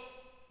Ghost?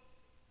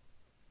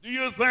 Do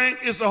you think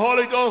it's the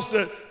Holy Ghost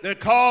that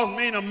caused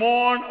me to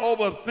mourn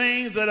over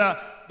things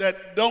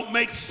that don't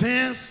make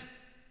sense?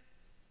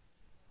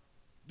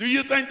 Do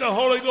you think the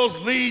Holy Ghost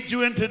leads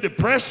you into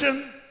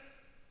depression?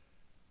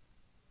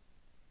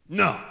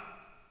 No.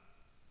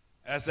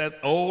 That's that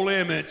old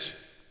image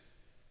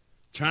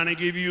trying to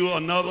give you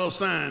another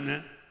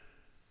assignment.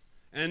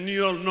 And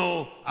you'll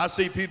know, I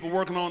see people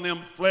working on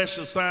them flesh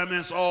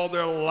assignments all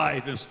their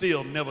life and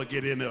still never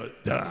get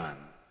it done.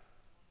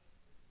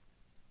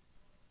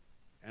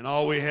 And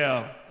all we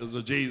have is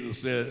what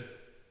Jesus said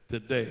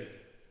today.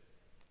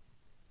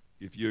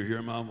 If you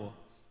hear my voice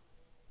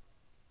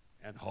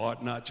and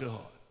harden not your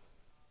heart,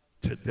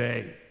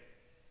 today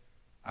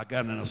I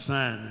got an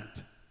assignment.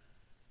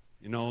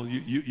 You know,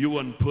 you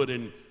wasn't put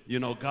in, you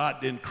know,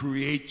 God didn't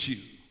create you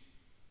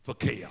for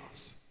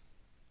chaos.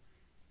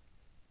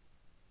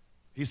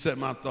 He said,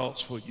 my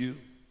thoughts for you.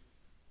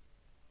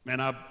 Man,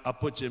 I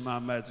put you in my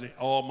imagination.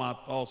 All my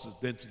thoughts has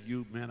been for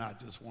you. Man, I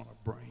just want to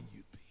bring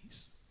you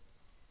peace.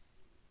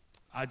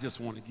 I just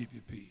want to give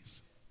you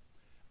peace.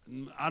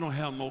 I don't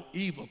have no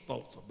evil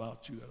thoughts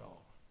about you at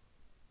all.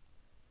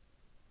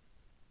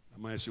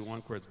 I'm going to ask you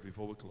one question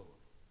before we close.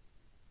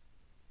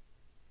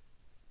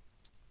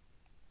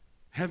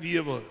 Have you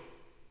ever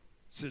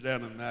sit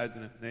down and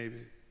imagine that maybe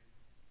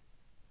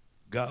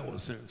God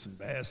was sending some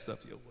bad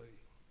stuff your way,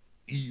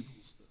 evil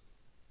stuff,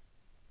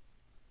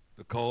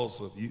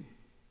 because of you?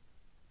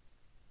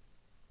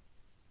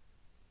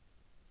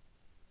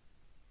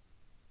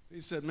 He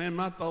said, man,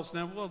 my thoughts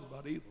never was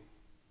about evil.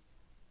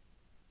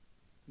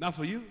 Not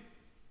for you.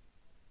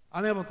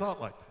 I never thought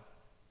like that.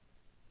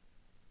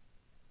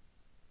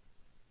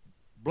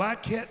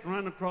 Black cat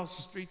running across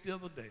the street the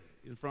other day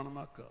in front of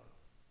my car.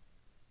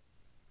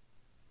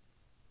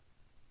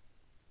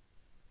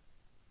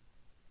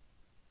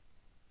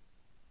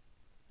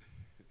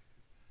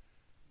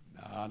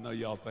 Now, I know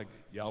y'all think,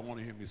 y'all want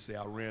to hear me say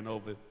I ran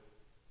over it.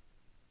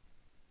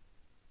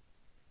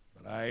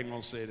 But I ain't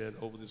going to say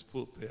that over this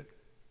pulpit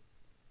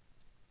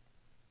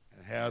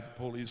and have the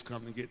police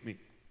come and get me.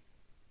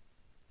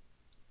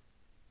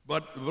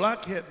 But the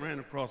black cat ran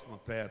across my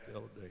path the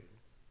other day.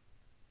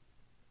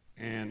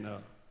 And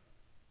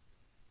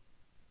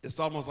it's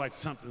almost like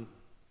something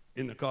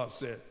in the car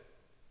said,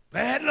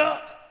 bad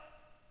luck.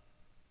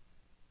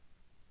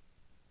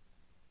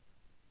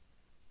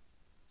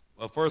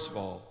 Well, first of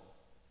all,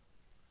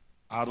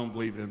 I don't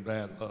believe in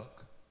bad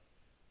luck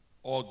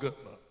or good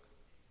luck.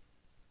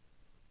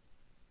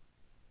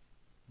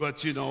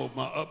 But, you know,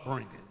 my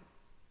upbringing,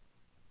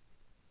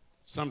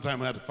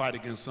 sometimes I have to fight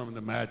against some of the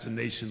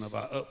imagination of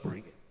our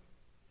upbringing.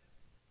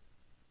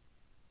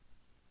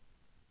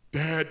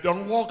 Dad,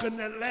 don't walk in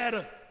that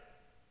ladder.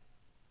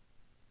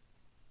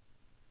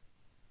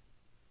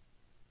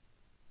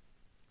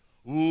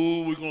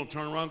 Ooh, we're going to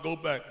turn around and go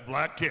back.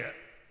 Black cat.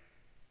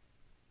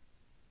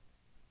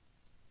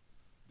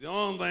 The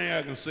only thing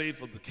I can say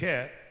for the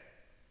cat,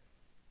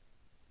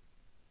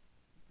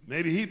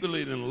 maybe he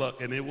believed in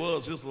luck, and it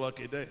was his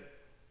lucky day.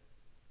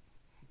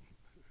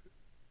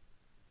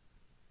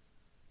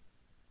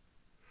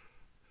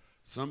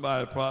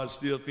 Somebody probably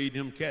still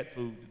feeding him cat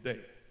food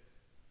today.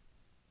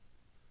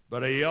 But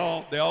they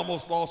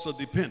almost lost a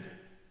dependent.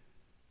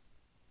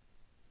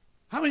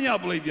 How many of y'all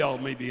believe y'all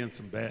may be in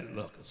some bad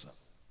luck or something?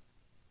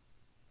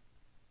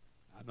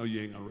 I know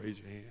you ain't going to raise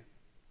your hand.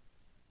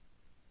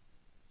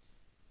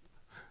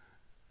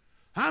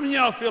 How many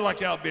of y'all feel like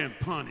y'all being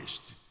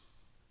punished?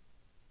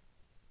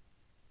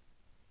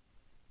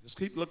 Just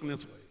keep looking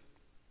this way.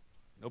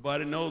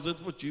 Nobody knows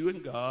it's but you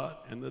and God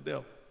and the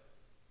devil.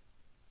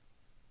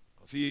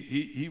 Because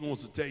he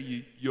wants to tell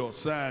you your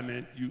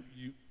assignment,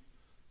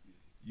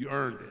 you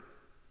earned it.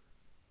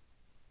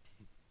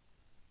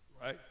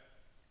 Right?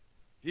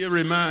 He'll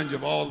remind you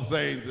of all the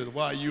things that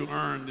why you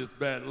earned this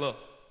bad luck.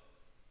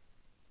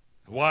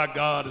 Why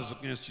God is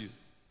against you.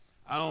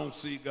 I don't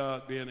see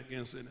God being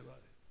against anybody.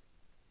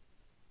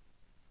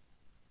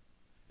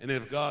 And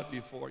if God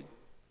be for you,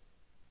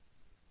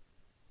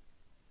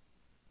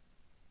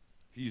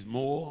 he's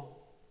more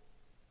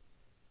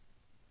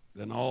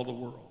than all the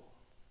world.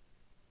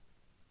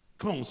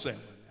 Come on, say it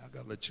with me. I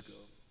got to let you go.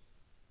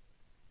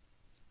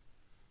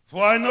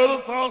 For I know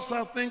the thoughts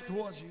I think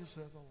towards you,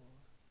 said the Lord.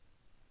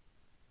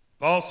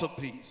 Thoughts of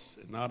peace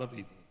and not of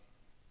evil,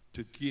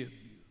 to give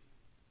you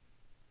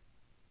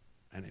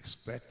an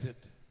expected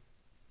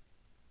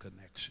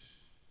connection.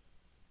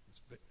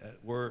 That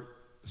word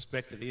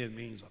expected in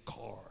means a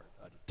card,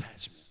 an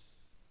attachment.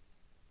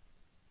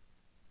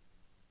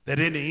 That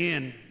in the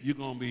end, you're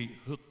going to be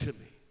hooked to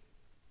me.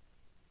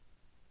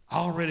 I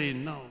already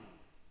know.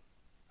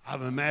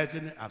 I've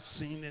imagined it. I've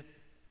seen it.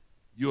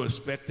 You're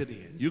expected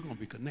in. You're going to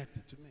be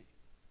connected to me.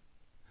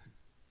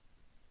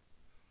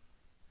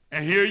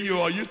 And here you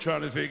are, you're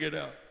trying to figure it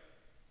out.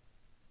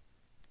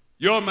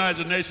 Your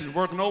imagination is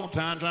working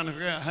overtime trying to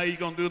figure out how you're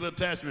going to do the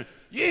attachment.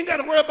 You ain't got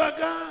to worry about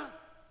God.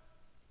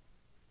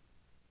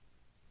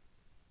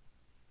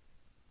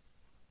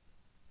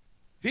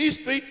 He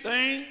speaks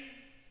things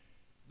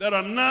that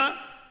are not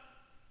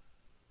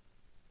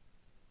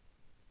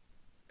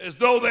as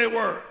though they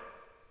were.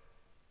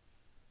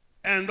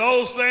 And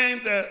those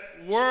things that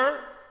were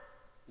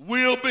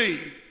will be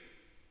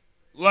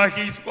like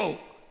he spoke.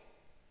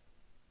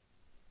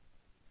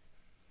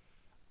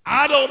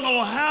 I don't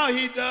know how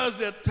he does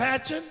the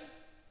attaching,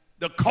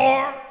 the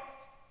cord.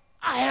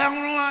 I have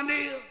no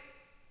idea.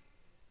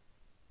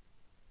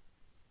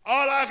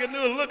 All I can do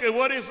is look at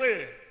what he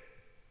said.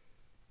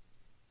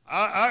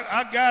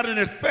 I got an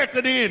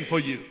expected end for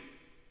you.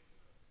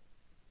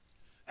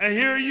 And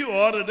here you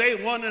are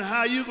today wondering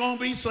how you're going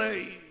to be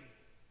saved.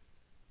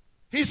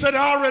 He said,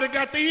 I already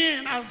got the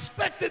end. I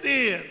expected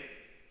the end.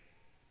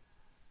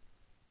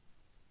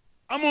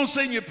 I'm going to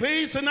send you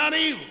peace and not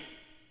evil.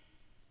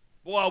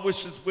 Boy, I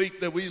wish this week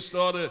that we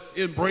started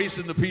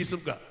embracing the peace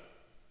of God.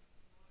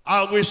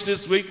 I wish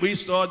this week we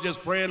start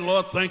just praying,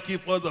 Lord, thank you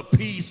for the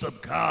peace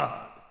of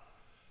God.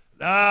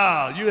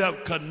 Now, you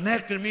have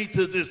connected me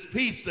to this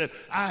peace that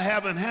I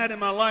haven't had in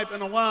my life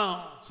in a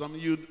while. Some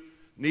of you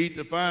need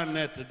to find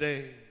that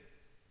today.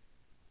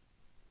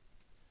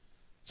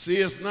 See,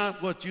 it's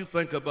not what you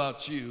think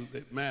about you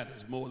that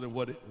matters more than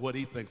what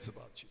he thinks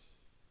about you.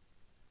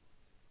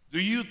 Do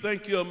you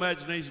think your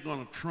imagination is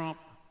going to trump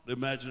the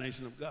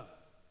imagination of God?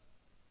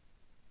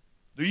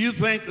 Do you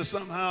think that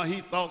somehow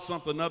he thought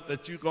something up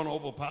that you're going to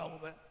overpower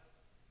that?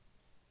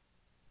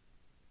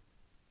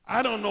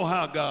 I don't know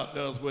how God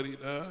does what he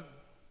does.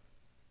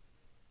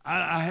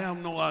 I have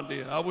no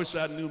idea. I wish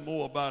I knew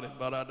more about him,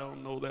 but I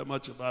don't know that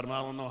much about him.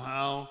 I don't know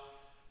how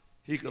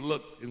he could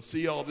look and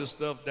see all this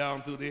stuff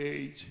down through the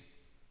age.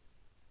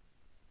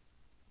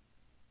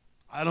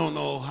 I don't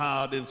know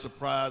how it didn't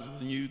surprise him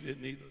and you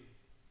didn't either.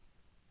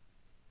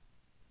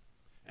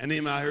 And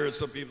then I heard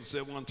some people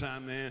say one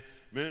time,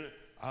 man,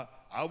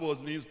 I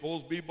wasn't even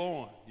supposed to be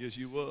born. Yes,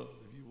 you was,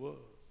 if you was.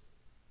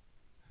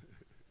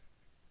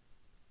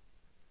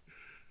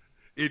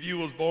 If you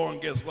was born,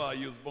 guess why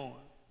you was born?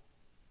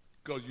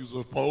 Because you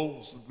were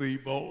supposed to be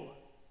born.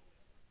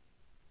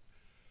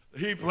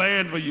 He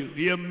planned for you.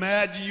 He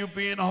imagined you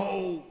being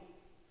whole.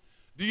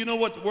 Do you know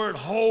what the word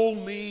whole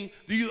means?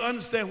 Do you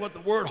understand what the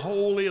word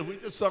whole is? We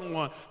just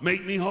someone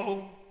make me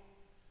whole.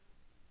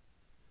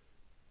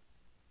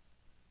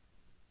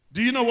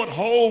 Do you know what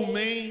whole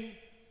means?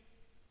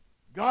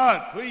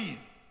 God, please,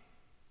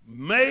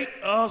 make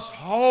us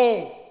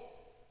whole.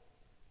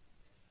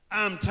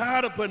 I'm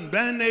tired of putting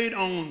Band-Aid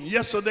on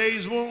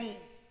yesterday's wounds.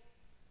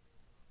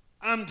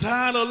 I'm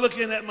tired of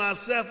looking at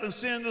myself and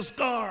seeing the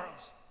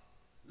scars,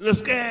 the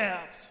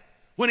scabs.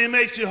 When he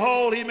makes you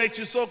whole, he makes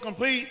you so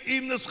complete,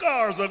 even the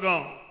scars are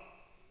gone.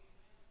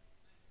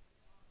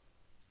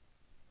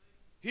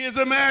 He has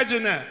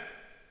imagined that.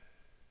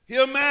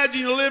 He'll imagine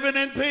you living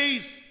in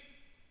peace.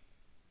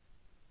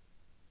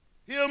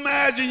 He'll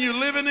imagine you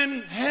living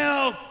in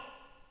health,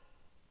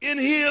 in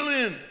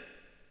healing.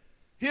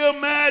 He'll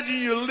imagine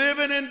you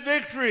living in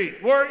victory.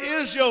 Where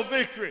is your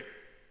victory?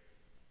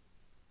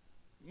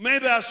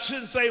 Maybe I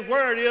shouldn't say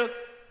where it is.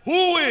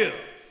 Who is?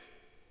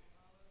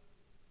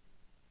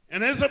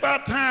 And it's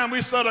about time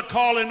we started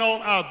calling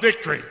on our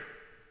victory.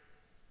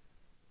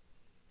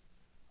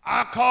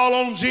 I call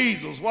on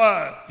Jesus.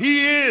 Why?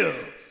 He is.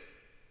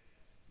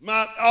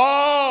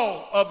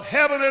 All of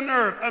heaven and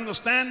earth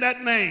understand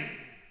that name.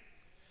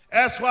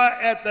 That's why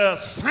at the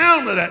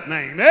sound of that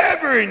name,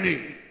 every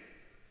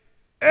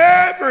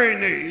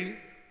knee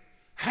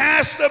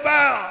has to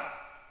bow.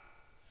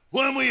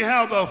 When we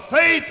have the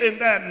faith in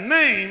that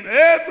name,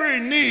 every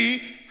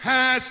knee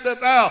has to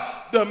bow.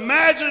 The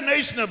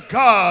imagination of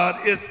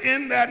God is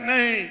in that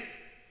name.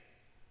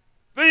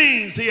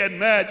 Things he had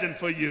imagined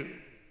for you.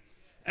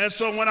 And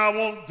so when I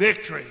want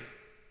victory,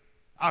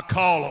 I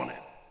call on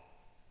it.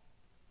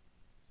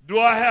 Do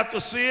I have to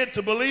see it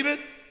to believe it?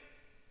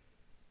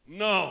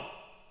 No.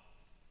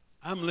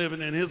 I'm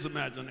living in his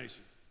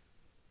imagination,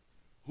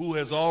 who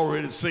has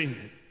already seen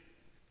it.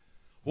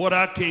 What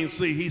I can't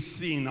see, he's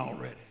seen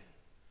already.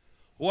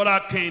 What I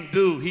can't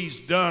do, he's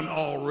done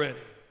already.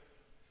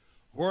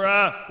 Where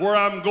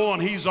I'm going,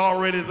 he's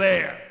already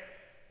there.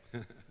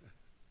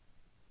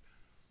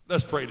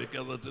 Let's pray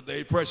together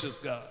today. Precious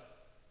God,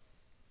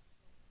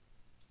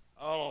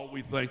 oh,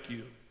 we thank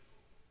you.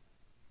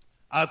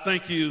 I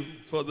thank you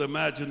for the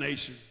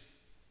imagination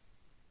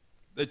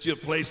that you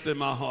placed in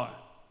my heart.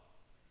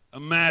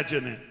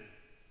 Imagine it.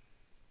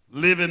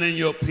 Living in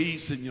your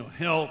peace and your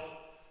health,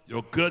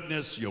 your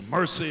goodness, your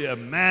mercy.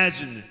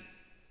 Imagine it.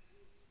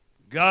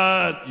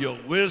 God, your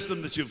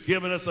wisdom that you've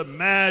given us,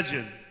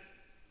 imagine.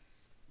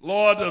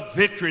 Lord, the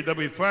victory that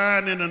we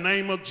find in the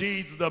name of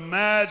Jesus.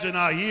 Imagine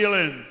our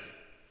healings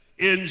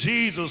in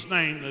Jesus'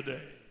 name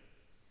today.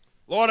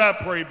 Lord, I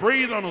pray,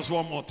 breathe on us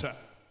one more time.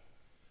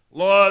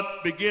 Lord,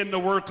 begin to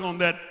work on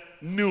that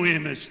new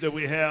image that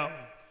we have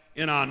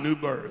in our new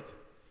birth.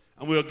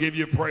 And we'll give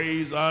you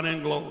praise, honor,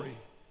 and glory.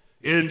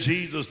 In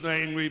Jesus'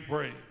 name we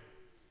pray.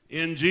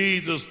 In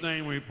Jesus'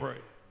 name we pray.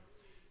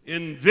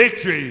 In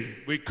victory,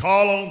 we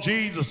call on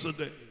Jesus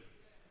today.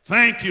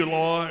 Thank you,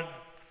 Lord.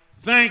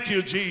 Thank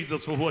you,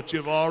 Jesus, for what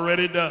you've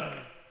already done.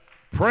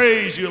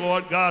 Praise you,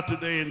 Lord God,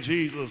 today in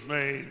Jesus'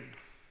 name.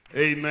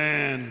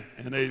 Amen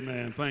and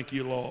amen. Thank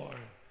you, Lord.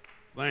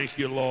 Thank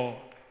you, Lord.